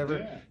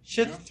whatever,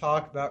 shit to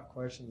talk about,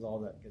 questions, all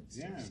that good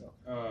stuff.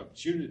 So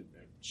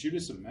Shoot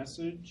us a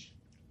message.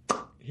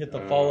 hit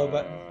the follow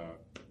button.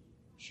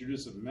 Shoot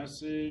us a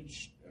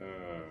message.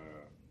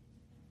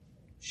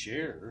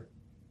 Share.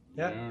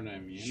 Yeah. You know what I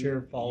mean?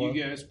 Share, follow.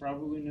 You guys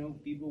probably know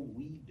people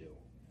we don't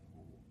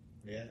know.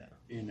 Yeah.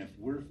 And if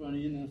we're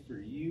funny enough for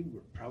you,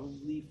 we're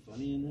probably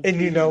funny enough. And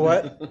for you know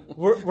what?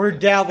 We're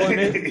dabbling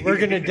in. We're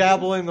gonna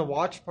dabble in the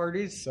watch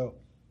parties. So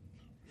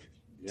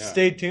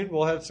stay tuned.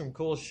 We'll have some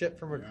cool shit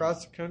from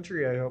across the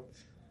country. I hope.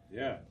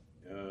 Yeah.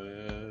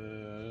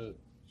 I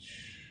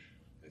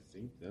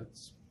think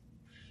that's.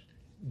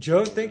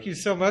 Joe, thank you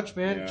so much,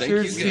 man. Yeah. Thank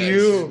Cheers you, to guys.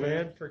 you,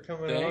 man, for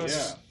coming Thanks.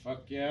 Yeah.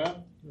 Fuck yeah.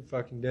 on. You're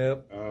fucking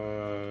dope.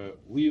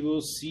 We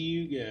will see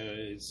you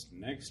guys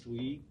next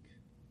week,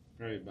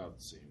 probably about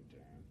the same time.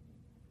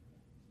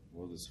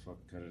 We'll just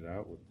cut it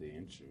out with the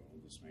intro.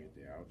 We'll just make it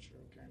the outro,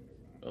 kind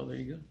of. Oh, there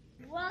you go.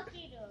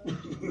 Walkie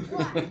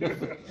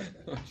dog.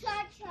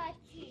 Cha cha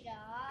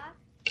cheetah.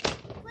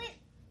 We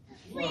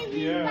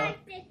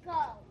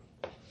bicycle.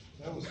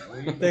 That was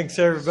weird. Thanks,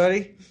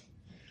 everybody.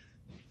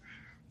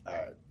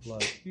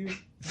 Love you.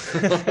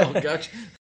 Oh, gotcha.